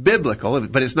 Certainly it's biblical,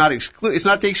 but it's not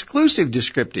the exclusive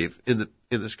descriptive in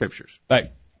the Scriptures.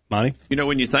 Right. Monty?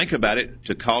 When you think about it,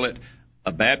 to call it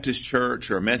a Baptist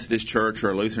church or a Methodist church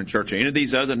or a Lutheran church or any of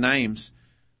these other names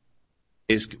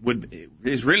is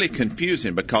really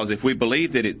confusing, because if we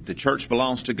believe that the church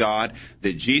belongs to God,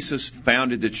 that Jesus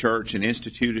founded the church and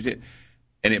instituted it,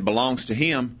 and it belongs to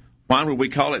Him, why would we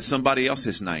call it somebody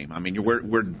else's name? I mean,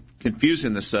 we're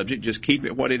confusing the subject. Just keep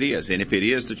it what it is. And if it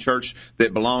is the church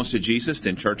that belongs to Jesus,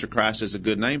 then Church of Christ is a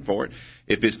good name for it.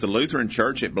 If it's the Lutheran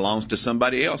church, it belongs to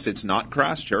somebody else. It's not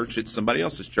Christ's church. It's somebody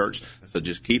else's church. So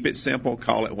just keep it simple.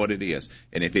 Call it what it is.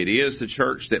 And if it is the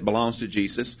church that belongs to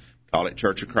Jesus, call it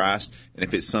Church of Christ. And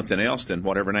if it's something else, then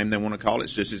whatever name they want to call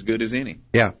it's just as good as any.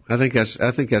 Yeah, I think that's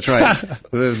right.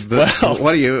 Well,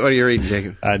 what are you reading,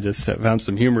 Jacob? I just found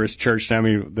some humorous church. I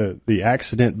mean, the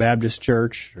Accident Baptist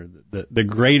Church, or the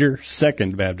Greater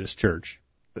Second Baptist Church,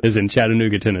 is in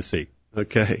Chattanooga, Tennessee.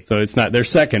 Okay. So it's not, they're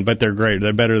second, but they're greater.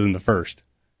 They're better than the first.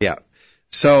 Yeah.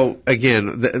 So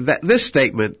again, this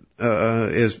statement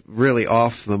is really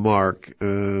off the mark.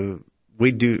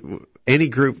 We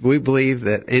believe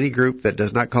that any group that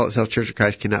does not call itself Church of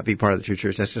Christ cannot be part of the true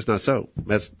church. That's just not so.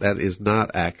 That is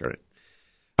not accurate.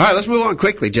 All right, let's move on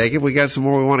quickly, Jacob. We got some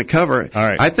more we want to cover. All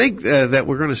right. I think that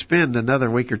we're going to spend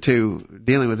another week or two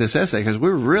dealing with this essay, because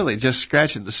we're really just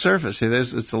scratching the surface here.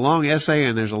 It's a long essay,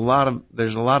 and there's a lot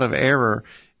of error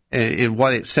in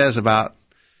what it says about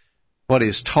what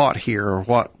is taught here, or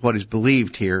what is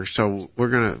believed here. So we're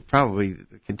going to probably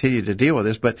continue to deal with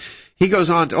this. But he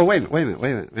goes on to, wait a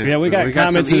minute. Yeah, we got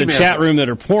comments in the chat room that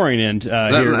are pouring in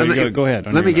here. Go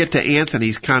ahead. Let me get to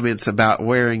Anthony's comments about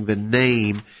wearing the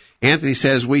name. Anthony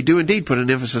says, we do indeed put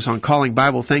an emphasis on calling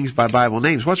Bible things by Bible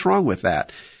names. What's wrong with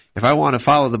that? If I want to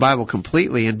follow the Bible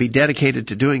completely and be dedicated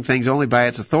to doing things only by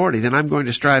its authority, then I'm going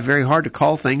to strive very hard to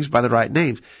call things by the right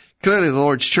names. Clearly, the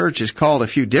Lord's church is called a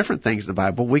few different things in the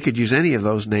Bible. We could use any of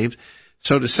those names.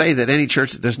 So to say that any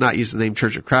church that does not use the name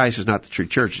Church of Christ is not the true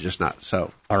church is just not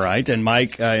so. All right. And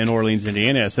Mike in Orleans,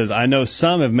 Indiana says, I know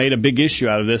some have made a big issue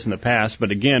out of this in the past,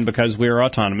 but again, because we are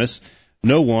autonomous,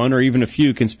 no one or even a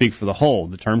few can speak for the whole.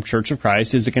 The term Church of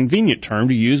Christ is a convenient term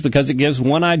to use because it gives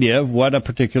one idea of what a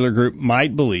particular group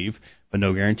might believe, but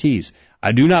no guarantees.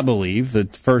 I do not believe the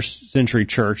first century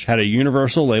church had a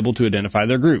universal label to identify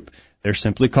their group. They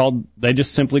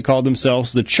just simply called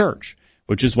themselves the church,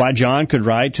 which is why John could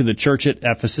write to the church at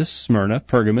Ephesus, Smyrna,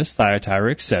 Pergamos,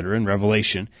 Thyatira, etc. in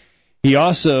Revelation. He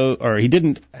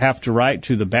didn't have to write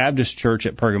to the Baptist church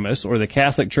at Pergamos or the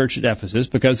Catholic church at Ephesus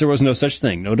because there was no such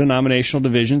thing. No denominational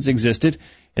divisions existed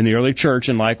in the early church,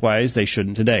 and likewise they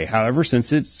shouldn't today. However,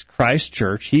 since it's Christ's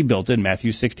church, he built it,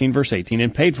 Matthew 16, verse 18,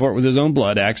 and paid for it with his own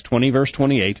blood, Acts 20, verse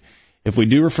 28. If we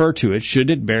do refer to it, should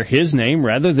it bear his name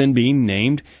rather than being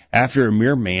named after a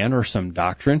mere man or some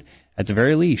doctrine? At the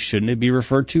very least, shouldn't it be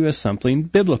referred to as something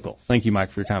biblical? Thank you, Mike,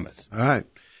 for your comments. All right.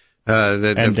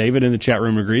 And David in the chat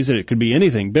room agrees that it could be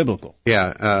anything biblical.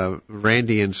 Yeah.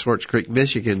 Randy in Swartz Creek,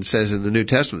 Michigan says in the New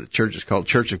Testament the church is called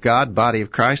Church of God, body of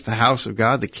Christ, the house of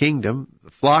God, the kingdom, the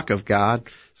flock of God.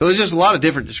 So there's just a lot of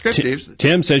different descriptives.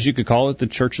 Tim says you could call it the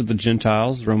Church of the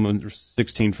Gentiles, Romans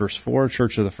 16, verse 4,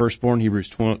 Church of the Firstborn, Hebrews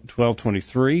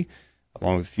 12:23,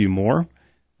 along with a few more.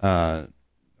 All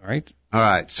right. All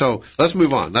right, so let's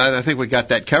move on. I think we got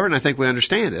that covered, and I think we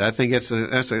understand it. I think that's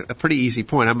a pretty easy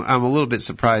point. I'm a little bit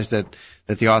surprised that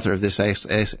the author of this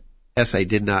essay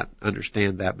did not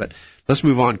understand that, but let's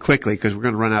move on quickly because we're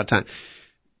going to run out of time.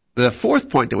 The fourth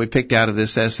point that we picked out of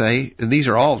this essay, and these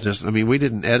are all we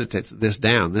didn't edit this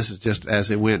down. This is just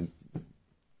as it went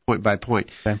point by point.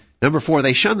 Okay. Number 4,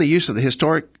 they shun the use of the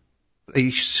historic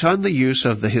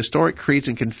creeds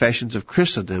and confessions of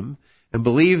Christendom and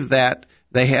believe that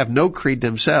they have no creed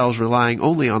themselves, relying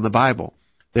only on the Bible.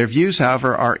 Their views,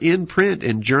 however, are in print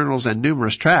in journals and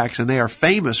numerous tracts, and they are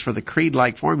famous for the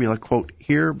creed-like formula, quote,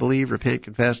 hear, believe, repent,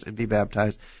 confess, and be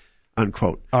baptized,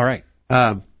 unquote. All right.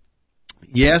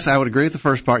 Yes, I would agree with the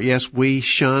first part. Yes, we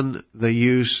shun the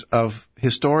use of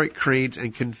historic creeds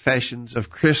and confessions of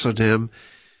Christendom.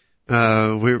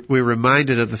 We're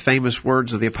reminded of the famous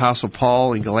words of the Apostle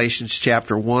Paul in Galatians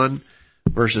chapter 1,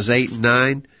 verses 8 and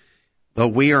 9. Though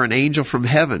we are an angel from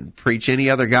heaven, preach any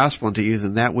other gospel unto you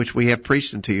than that which we have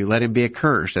preached unto you, let him be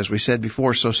accursed. As we said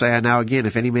before, so say I now again,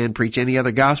 if any man preach any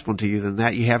other gospel unto you than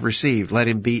that you have received, let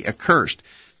him be accursed.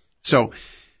 So,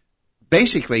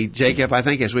 basically, Jacob, I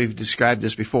think as we've described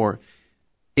this before,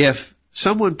 if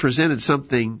someone presented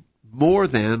something more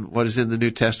than what is in the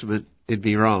New Testament, it'd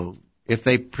be wrong. If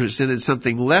they presented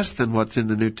something less than what's in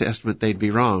the New Testament, they'd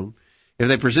be wrong. If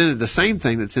they presented the same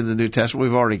thing that's in the New Testament,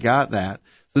 we've already got that.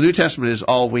 The New Testament is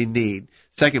all we need.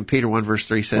 2 Peter 1 verse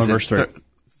 3 says, 1 verse 3.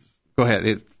 Go ahead.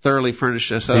 It thoroughly furnished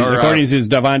us. According to his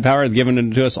divine power, hath given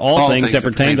unto us all things that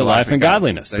pertain to life and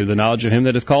godliness, through the knowledge of him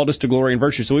that hath called us to glory and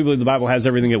virtue. So we believe the Bible has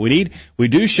everything that we need. We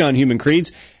do shun human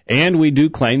creeds, and we do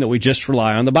claim that we just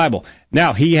rely on the Bible.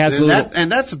 Now, he has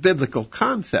and that's a biblical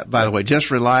concept, by the way.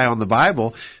 Just rely on the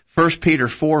Bible. 1 Peter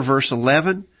 4 verse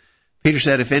 11. Peter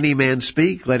said, if any man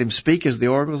speak, let him speak as the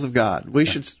oracles of God. We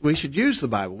should use the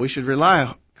Bible. We should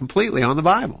rely completely on the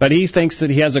Bible. But he thinks that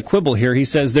he has a quibble here. He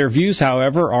says their views,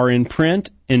 however, are in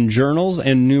print, in journals,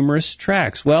 and numerous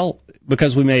tracts. Well,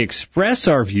 because we may express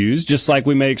our views, just like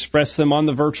we may express them on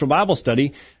the virtual Bible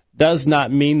study, does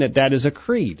not mean that that is a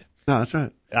creed. No, that's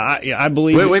right. I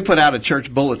believe we put out a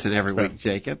church bulletin every week,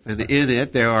 Jacob, and in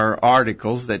it there are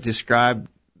articles that describe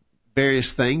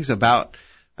various things about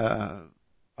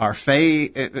our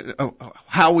faith,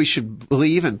 how we should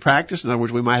believe and practice. In other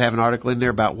words, we might have an article in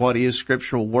there about what is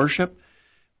scriptural worship,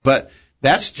 but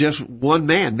that's just one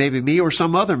man, maybe me or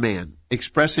some other man,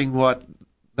 expressing what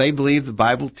they believe the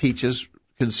Bible teaches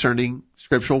concerning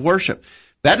scriptural worship.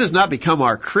 That does not become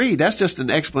our creed. That's just an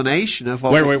explanation of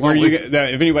what if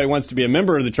anybody wants to be a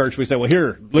member of the church, we say, well,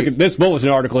 here, look at this bulletin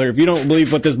article here. If you don't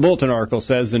believe what this bulletin article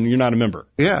says, then you're not a member.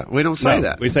 Yeah, we don't say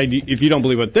that. We say, if you don't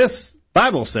believe what this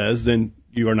Bible says, then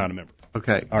you are not a member.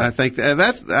 Okay. Right. I think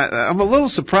I'm a little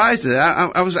surprised at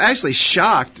that. I was actually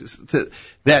shocked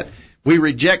that we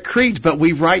reject creeds, but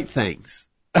we write things.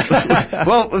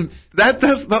 Well,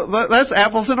 that's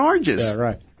apples and oranges. Yeah,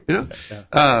 right. You know?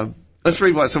 Yeah. Let's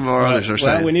read what some of our others are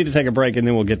saying. Well, we need to take a break, and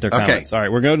then we'll get their comments. Okay. All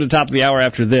right, we're going to the top of the hour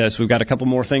after this. We've got a couple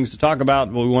more things to talk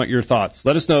about, but we want your thoughts.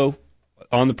 Let us know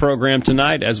on the program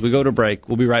tonight as we go to break.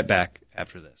 We'll be right back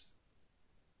after this.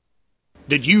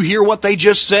 Did you hear what they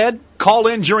just said? Call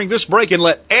in during this break and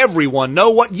let everyone know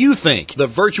what you think. The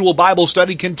virtual Bible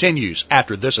study continues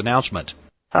after this announcement.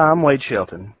 Hi, I'm Wade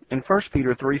Shelton. In 1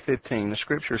 Peter 3:15, the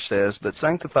Scripture says, "But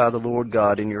sanctify the Lord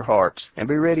God in your hearts, and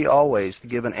be ready always to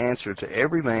give an answer to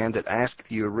every man that asketh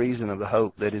you a reason of the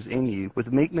hope that is in you,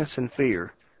 with meekness and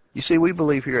fear." You see, we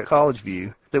believe here at College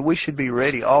View that we should be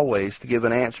ready always to give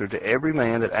an answer to every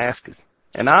man that asketh.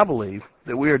 And I believe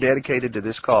that we are dedicated to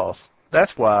this cause.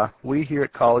 That's why we here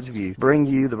at College View bring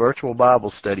you the virtual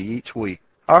Bible study each week.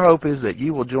 Our hope is that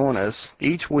you will join us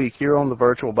each week here on the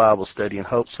virtual Bible study in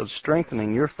hopes of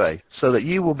strengthening your faith, so that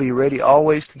you will be ready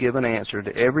always to give an answer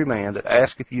to every man that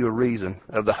asketh you a reason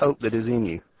of the hope that is in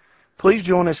you. Please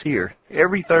join us here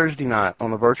every Thursday night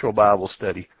on the virtual Bible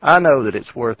study. I know that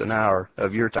it's worth an hour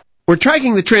of your time. We're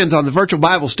tracking the trends on the virtual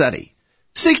Bible study.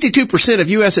 62% of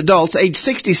U.S. adults aged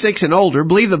 66 and older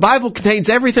believe the Bible contains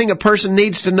everything a person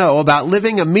needs to know about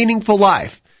living a meaningful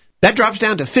life. That drops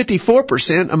down to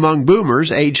 54% among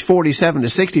boomers aged 47 to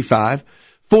 65,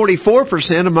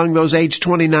 44% among those aged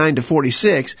 29 to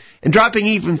 46, and dropping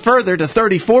even further to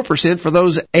 34% for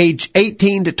those aged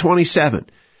 18 to 27.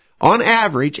 On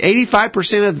average,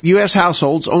 85% of U.S.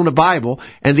 households own a Bible,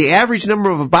 and the average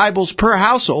number of Bibles per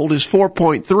household is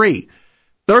 4.3.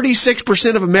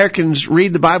 36% of Americans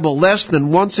read the Bible less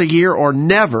than once a year or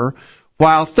never,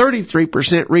 while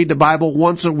 33% read the Bible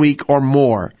once a week or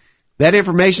more. That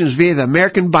information is via the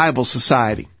American Bible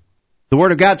Society. The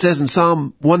Word of God says in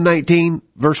Psalm 119,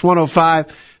 verse 105,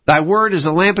 "Thy word is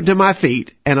a lamp unto my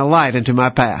feet and a light unto my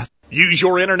path." Use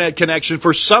your internet connection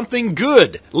for something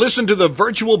good. Listen to the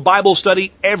virtual Bible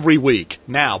study every week.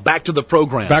 Now, back to the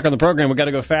program. Back on the program, we've got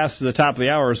to go fast to the top of the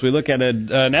hour as we look at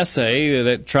an essay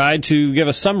that tried to give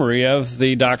a summary of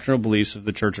the doctrinal beliefs of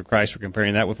the Church of Christ. We're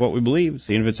comparing that with what we believe,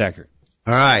 seeing if it's accurate.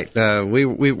 All right.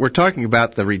 We're talking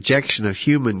about the rejection of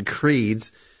human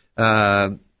creeds.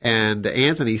 And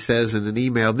Anthony says in an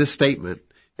email, this statement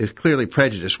is clearly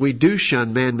prejudiced. We do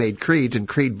shun man-made creeds and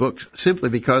creed books simply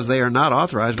because they are not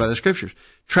authorized by the Scriptures.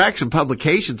 Tracts and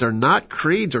publications are not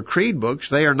creeds or creed books.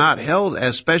 They are not held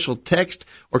as special text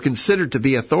or considered to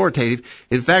be authoritative.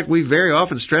 In fact, we very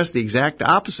often stress the exact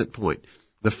opposite point.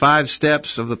 The 5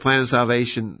 steps of the plan of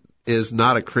salvation is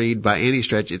not a creed by any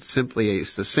stretch. It's simply a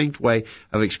succinct way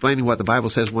of explaining what the Bible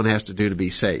says one has to do to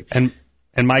be saved.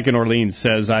 And Mike in Orleans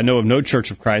says, I know of no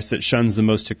Church of Christ that shuns the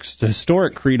most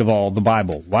historic creed of all, the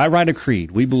Bible. Why write a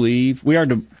creed? We are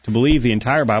to believe the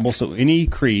entire Bible, so any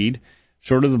creed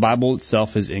short of the Bible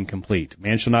itself is incomplete.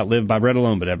 Man shall not live by bread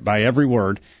alone, but by every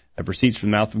word that proceeds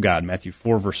from the mouth of God. Matthew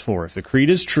 4, verse 4. If the creed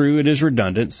is true, it is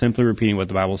redundant, simply repeating what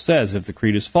the Bible says. If the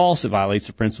creed is false, it violates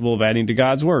the principle of adding to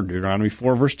God's word. Deuteronomy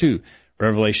 4, verse 2.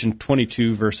 Revelation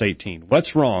 22, verse 18.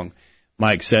 What's wrong,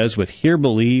 Mike says, with hear,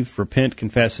 believe, repent,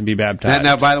 confess, and be baptized?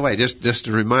 Now, by the way, just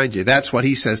to remind you, that's what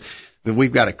he says. That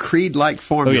we've got a creed-like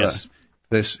formula. Oh, yes.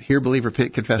 This hear, believe,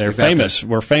 repent, confess, They're be baptized. famous.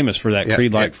 We're famous for that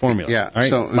creed-like formula. Yeah. All right?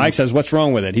 So, Mike says, what's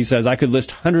wrong with it? He says, I could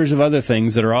list hundreds of other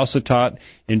things that are also taught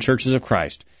in churches of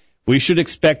Christ. We should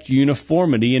expect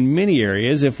uniformity in many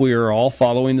areas if we are all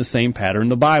following the same pattern in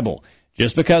the Bible.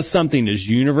 Just because something is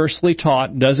universally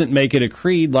taught doesn't make it a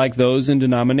creed like those in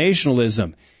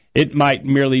denominationalism. It might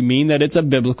merely mean that it's a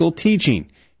biblical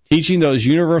teaching. Teaching those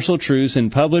universal truths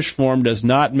in published form does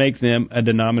not make them a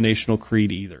denominational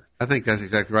creed either. I think that's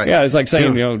exactly right. Yeah, it's like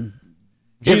saying,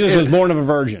 Jesus was born of a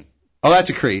virgin. Oh,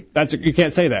 that's a creed. You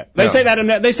can't say that. They say that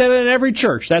in every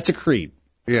church. That's a creed.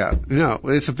 Yeah, no,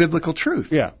 it's a biblical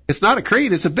truth. Yeah. It's not a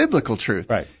creed, it's a biblical truth.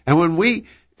 Right. And when we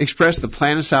express the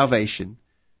plan of salvation,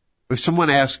 if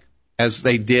someone asks, as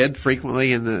they did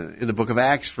frequently in the book of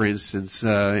Acts, for instance,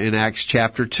 in Acts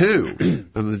chapter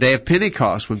 2, on the day of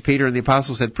Pentecost, when Peter and the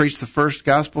apostles had preached the first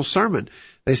gospel sermon,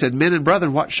 they said, men and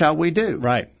brethren, what shall we do?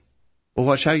 Right. Well,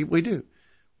 what shall we do?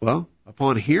 Well,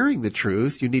 upon hearing the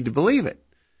truth, you need to believe it.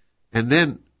 And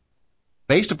then,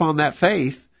 based upon that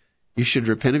faith, you should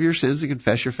repent of your sins and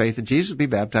confess your faith in Jesus and be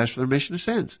baptized for the remission of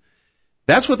sins.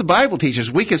 That's what the Bible teaches.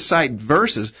 We could cite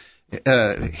verses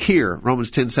here,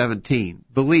 Romans 10:17.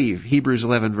 Believe, Hebrews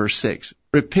 11, verse 6.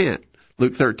 Repent,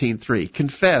 Luke 13:3.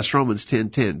 Confess, Romans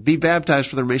 10:10. Be baptized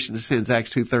for the remission of sins,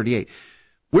 Acts 2:38.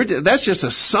 That's just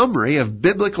a summary of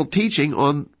biblical teaching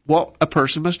on what a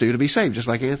person must do to be saved, just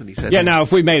like Anthony said. Yeah, now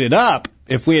if we had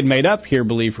made up hear,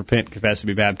 believe, repent, confess, and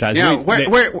be baptized. Yeah,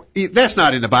 that's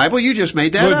not in the Bible. You just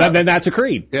made that up. Then that's a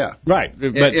creed. Yeah. Right.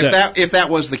 But, if that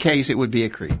was the case, it would be a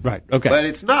creed. Right. Okay. But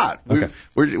it's not. Okay.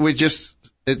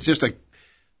 It's just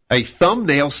a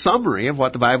thumbnail summary of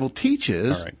what the Bible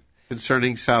teaches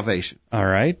concerning salvation. All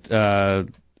right.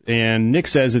 And Nick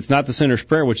says it's not the sinner's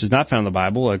prayer, which is not found in the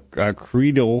Bible, a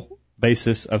creedal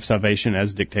basis of salvation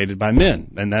as dictated by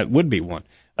men, and that would be one.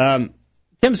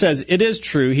 Tim says it is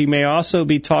true. He may also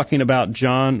be talking about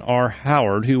John R.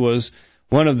 Howard, who was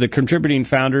one of the contributing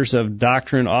founders of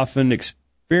doctrine often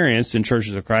experienced in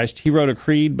churches of Christ. He wrote a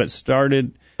creed, but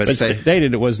stated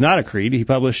it was not a creed. He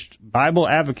published Bible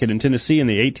Advocate in Tennessee in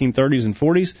the 1830s and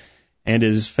 40s. And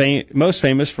is most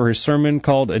famous for his sermon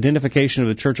called Identification of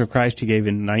the Church of Christ he gave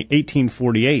in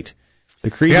 1848.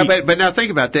 The creed. Yeah, but now think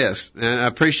about this. And I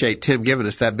appreciate Tim giving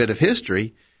us that bit of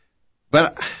history.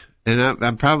 But, and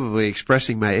I'm probably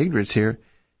expressing my ignorance here,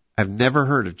 I've never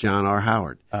heard of John R.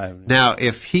 Howard. Now,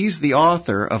 if he's the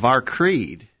author of our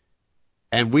creed,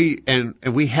 and we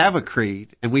have a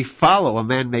creed, and we follow a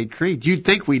man-made creed, you'd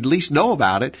think we'd at least know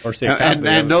about it, or see a copy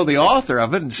and know the author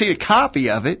of it, and see a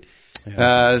copy of it.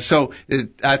 Yeah.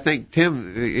 I think,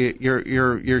 Tim,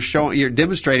 you're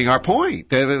demonstrating our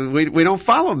point. We don't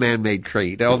follow man-made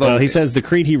creed. Although he says the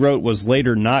creed he wrote was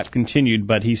later not continued,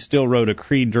 but he still wrote a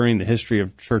creed during the history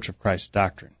of Church of Christ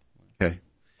doctrine. Okay.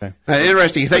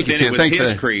 Interesting. Thank you, Tim. It was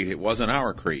his creed. It wasn't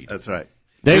our creed. That's right.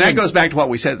 David, and that goes back to what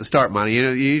we said at the start, Monty.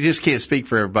 You just can't speak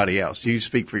for everybody else. You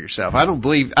speak for yourself. I don't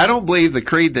believe the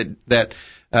creed that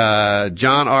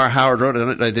John R. Howard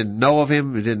wrote. I didn't know of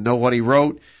him. I didn't know what he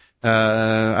wrote.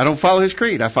 I don't follow his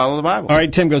creed. I follow the Bible. All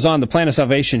right, Tim goes on. The plan of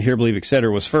salvation, hear, believe,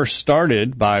 etc., was first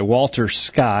started by Walter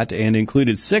Scott and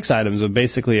included 6 items of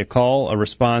basically a call, a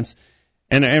response,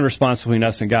 and response between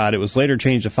us and God. It was later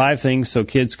changed to 5 things so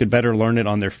kids could better learn it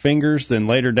on their fingers. Then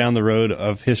later down the road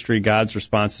of history, God's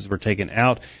responses were taken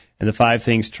out, and the 5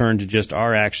 things turned to just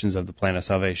our actions of the plan of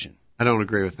salvation. I don't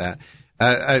agree with that.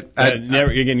 I've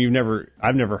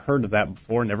never heard of that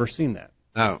before, never seen that.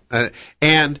 No.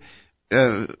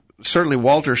 Certainly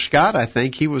Walter Scott, I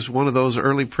think he was one of those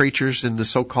early preachers in the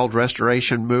so-called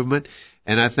Restoration movement,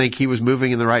 and I think he was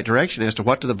moving in the right direction as to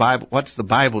what's the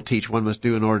Bible teach one must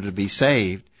do in order to be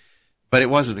saved. But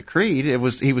it wasn't a creed.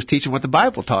 He was teaching what the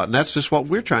Bible taught, and that's just what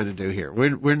we're trying to do here.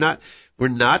 We're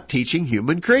not teaching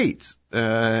human creeds,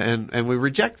 and we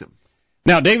reject them.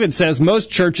 Now, David says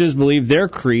most churches believe their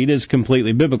creed is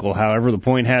completely biblical. However, the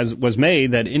point was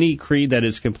made that any creed that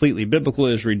is completely biblical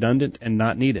is redundant and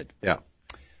not needed. Yeah.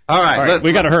 All right,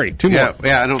 we got to hurry. Two more.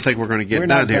 Yeah, I don't think we're going to get done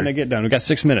here. We're not going to get done. We've got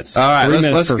 6 minutes. All right,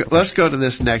 let's go to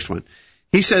this next one.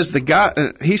 He says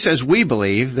we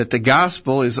believe that the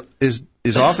gospel is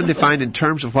often defined in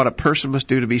terms of what a person must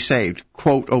do to be saved.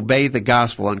 Quote, obey the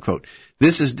gospel, unquote.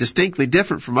 This is distinctly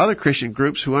different from other Christian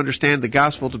groups who understand the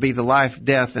gospel to be the life,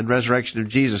 death, and resurrection of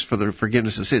Jesus for the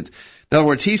forgiveness of sins. In other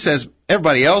words, he says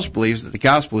everybody else believes that the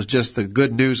gospel is just the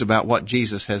good news about what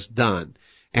Jesus has done.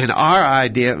 And our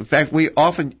idea, in fact, we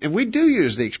do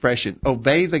use the expression,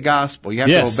 obey the gospel. You have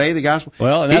to obey the gospel.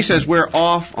 Well, he says we're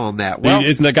off on that. Well,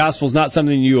 the gospel is not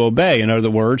something you obey, in other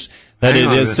words, that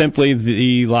it is simply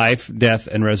the life, death,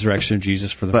 and resurrection of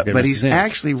Jesus for the forgiveness of sins. But he's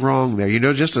actually wrong there.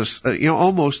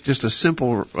 Almost just a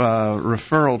simple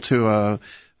referral to a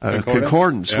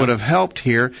concordance would have helped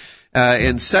here.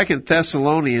 In 2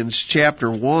 Thessalonians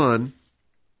chapter 1,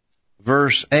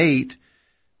 verse 8,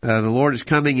 the Lord is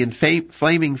coming in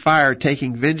flaming fire,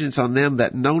 taking vengeance on them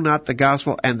that know not the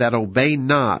gospel and that obey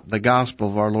not the gospel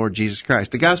of our Lord Jesus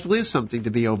Christ. The gospel is something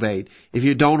to be obeyed. If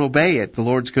you don't obey it, the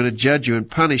Lord's going to judge you and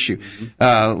punish you.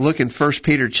 Look in 1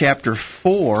 Peter chapter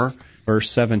 4. Verse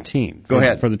 17. Go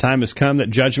ahead. For the time has come that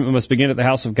judgment must begin at the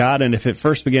house of God, and if it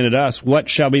first begin at us, what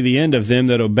shall be the end of them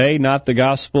that obey not the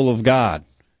gospel of God?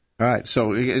 All right.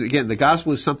 So again, the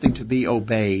gospel is something to be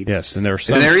obeyed. Yes, and there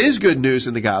is good news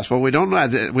in the gospel. We don't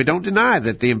deny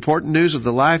that the important news of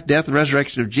the life, death, and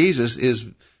resurrection of Jesus is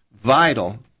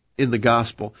vital in the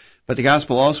gospel. But the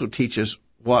gospel also teaches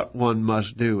what one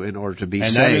must do in order to be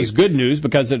saved. And that is good news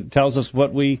because it tells us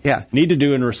what we need to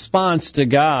do in response to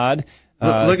God.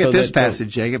 Look at this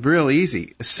passage, Jacob. Real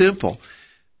easy, simple.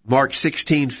 Mark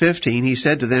 16:15, he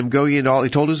said to them, go ye into all,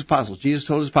 he told his apostles, Jesus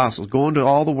told his apostles, go into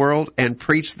all the world and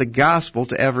preach the gospel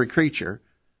to every creature.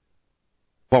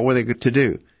 What were they to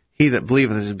do? He that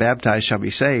believeth and is baptized shall be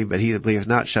saved, but he that believeth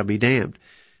not shall be damned.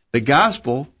 The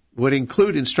gospel would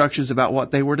include instructions about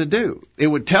what they were to do. It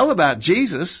would tell about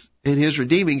Jesus and his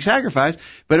redeeming sacrifice,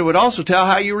 but it would also tell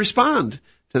how you respond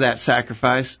to that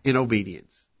sacrifice in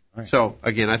obedience. Right. So,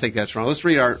 again, I think that's wrong. Let's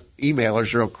read our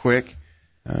emailers real quick.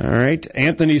 All right.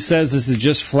 Anthony says this is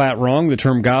just flat wrong. The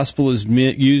term gospel is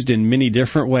used in many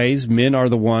different ways. Men are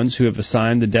the ones who have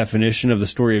assigned the definition of the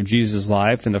story of Jesus'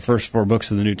 life in the first 4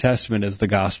 books of the New Testament as the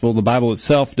gospel. The Bible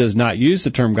itself does not use the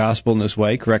term gospel in this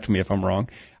way. Correct me if I'm wrong.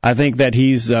 I think that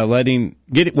he's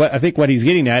what he's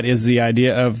getting at is the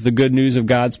idea of the good news of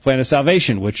God's plan of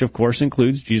salvation, which of course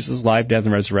includes Jesus' life, death,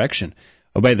 and resurrection.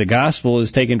 Obey the gospel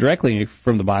is taken directly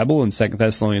from the Bible in 2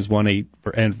 Thessalonians 1:8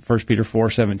 and 1 Peter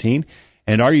 4:17.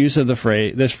 And our use of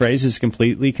this phrase is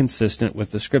completely consistent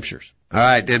with the Scriptures. All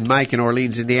right, and Mike in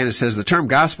Orleans, Indiana says the term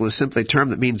gospel is simply a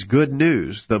term that means good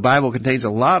news. The Bible contains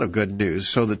a lot of good news,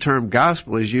 so the term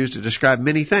gospel is used to describe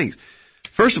many things.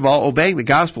 First of all, obeying the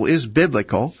gospel is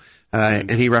biblical, and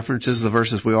he references the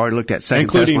verses we already looked at, 2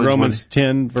 including Romans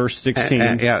 10, verse 16.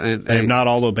 They have not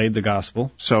all obeyed the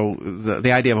gospel. So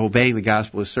the idea of obeying the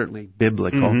gospel is certainly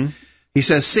biblical. Mm-hmm. He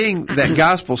says, seeing that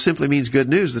gospel simply means good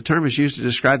news, the term is used to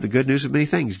describe the good news of many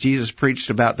things. Jesus preached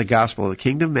about the gospel of the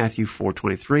kingdom, Matthew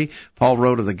 4:23. Paul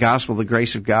wrote of the gospel of the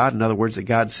grace of God, in other words, that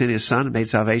God sent his Son and made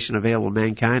salvation available to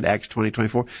mankind, Acts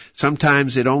 20:24.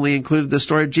 Sometimes it only included the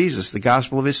story of Jesus, the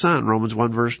gospel of his Son, Romans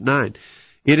 1, verse 9.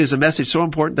 It is a message so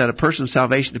important that a person's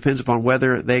salvation depends upon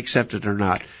whether they accept it or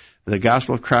not. The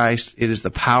gospel of Christ, it is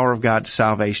the power of God to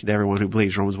salvation to everyone who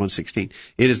believes, Romans 1:16.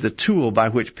 It is the tool by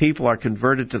which people are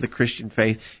converted to the Christian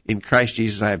faith. In Christ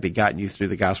Jesus I have begotten you through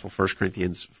the gospel, 1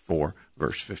 Corinthians 4,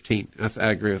 verse 15. I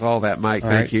agree with all that, Mike.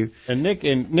 Thank you. And Nick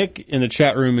in the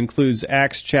chat room includes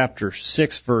Acts chapter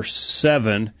 6, verse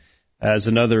 7 as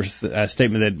another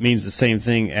statement that means the same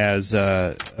thing as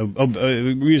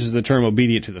uses the term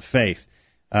obedient to the faith.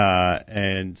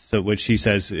 And so which he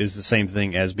says is the same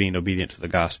thing as being obedient to the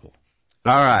gospel.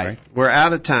 All right. We're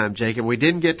out of time, Jacob. We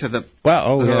didn't get to the you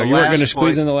weren't going to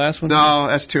squeeze in the last one? No,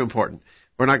 that's too important.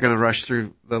 We're not going to rush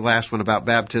through the last one about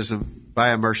baptism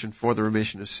by immersion for the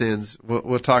remission of sins.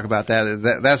 We'll talk about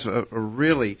that. That's a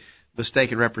really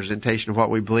mistaken representation of what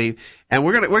we believe. And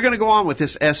we're going to go on with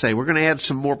this essay. We're going to add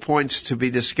some more points to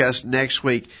be discussed next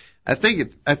week. I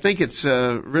think it's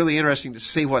really interesting to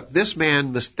see what this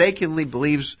man mistakenly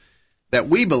believes that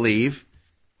we believe,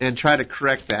 and try to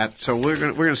correct that. So we're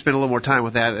going to spend a little more time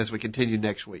with that as we continue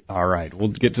next week. All right, we'll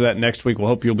get to that next week. We'll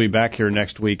hope you'll be back here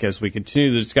next week as we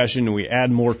continue the discussion and we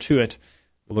add more to it.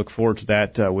 We'll look forward to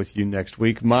that with you next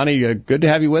week. Monty, good to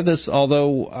have you with us.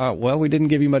 Although, we didn't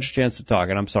give you much chance to talk,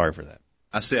 and I'm sorry for that.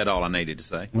 I said all I needed to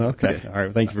say. Okay. All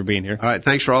right. Thank you for being here. All right.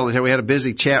 Thanks for all that. We had a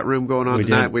busy chat room going on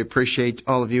tonight. Did. We appreciate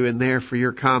all of you in there for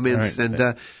your comments. Right.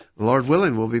 And Lord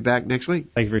willing, we'll be back next week.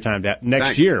 Thank you for your time, Dad.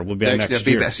 Next year. We'll be back next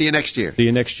year. See you next year. See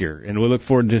you next year. And we look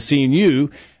forward to seeing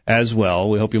you as well.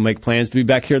 We hope you'll make plans to be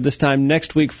back here this time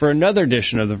next week for another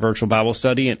edition of the Virtual Bible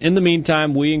Study. And in the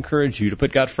meantime, we encourage you to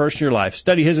put God first in your life,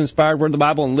 study His inspired Word of the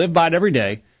Bible, and live by it every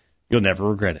day. You'll never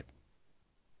regret it.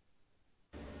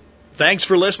 Thanks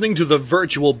for listening to the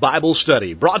Virtual Bible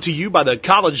Study, brought to you by the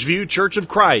College View Church of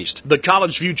Christ. The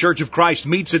College View Church of Christ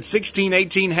meets at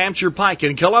 1618 Hampshire Pike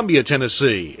in Columbia,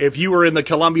 Tennessee. If you are in the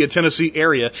Columbia, Tennessee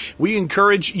area, we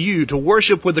encourage you to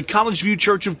worship with the College View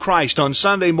Church of Christ on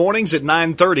Sunday mornings at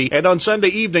 9:30 and on Sunday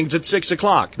evenings at 6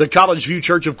 o'clock. The College View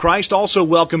Church of Christ also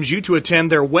welcomes you to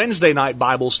attend their Wednesday night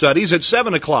Bible studies at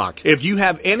 7 o'clock. If you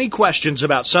have any questions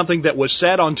about something that was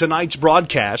said on tonight's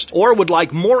broadcast or would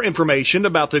like more information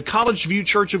about the College View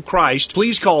Church of Christ,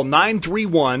 please call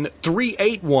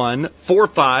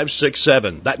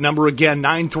 931-381-4567. That number again,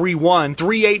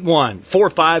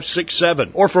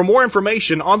 931-381-4567. Or for more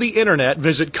information on the internet,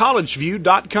 visit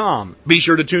collegeview.com. Be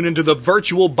sure to tune into the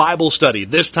Virtual Bible Study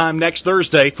this time next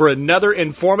Thursday for another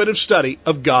informative study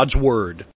of God's Word.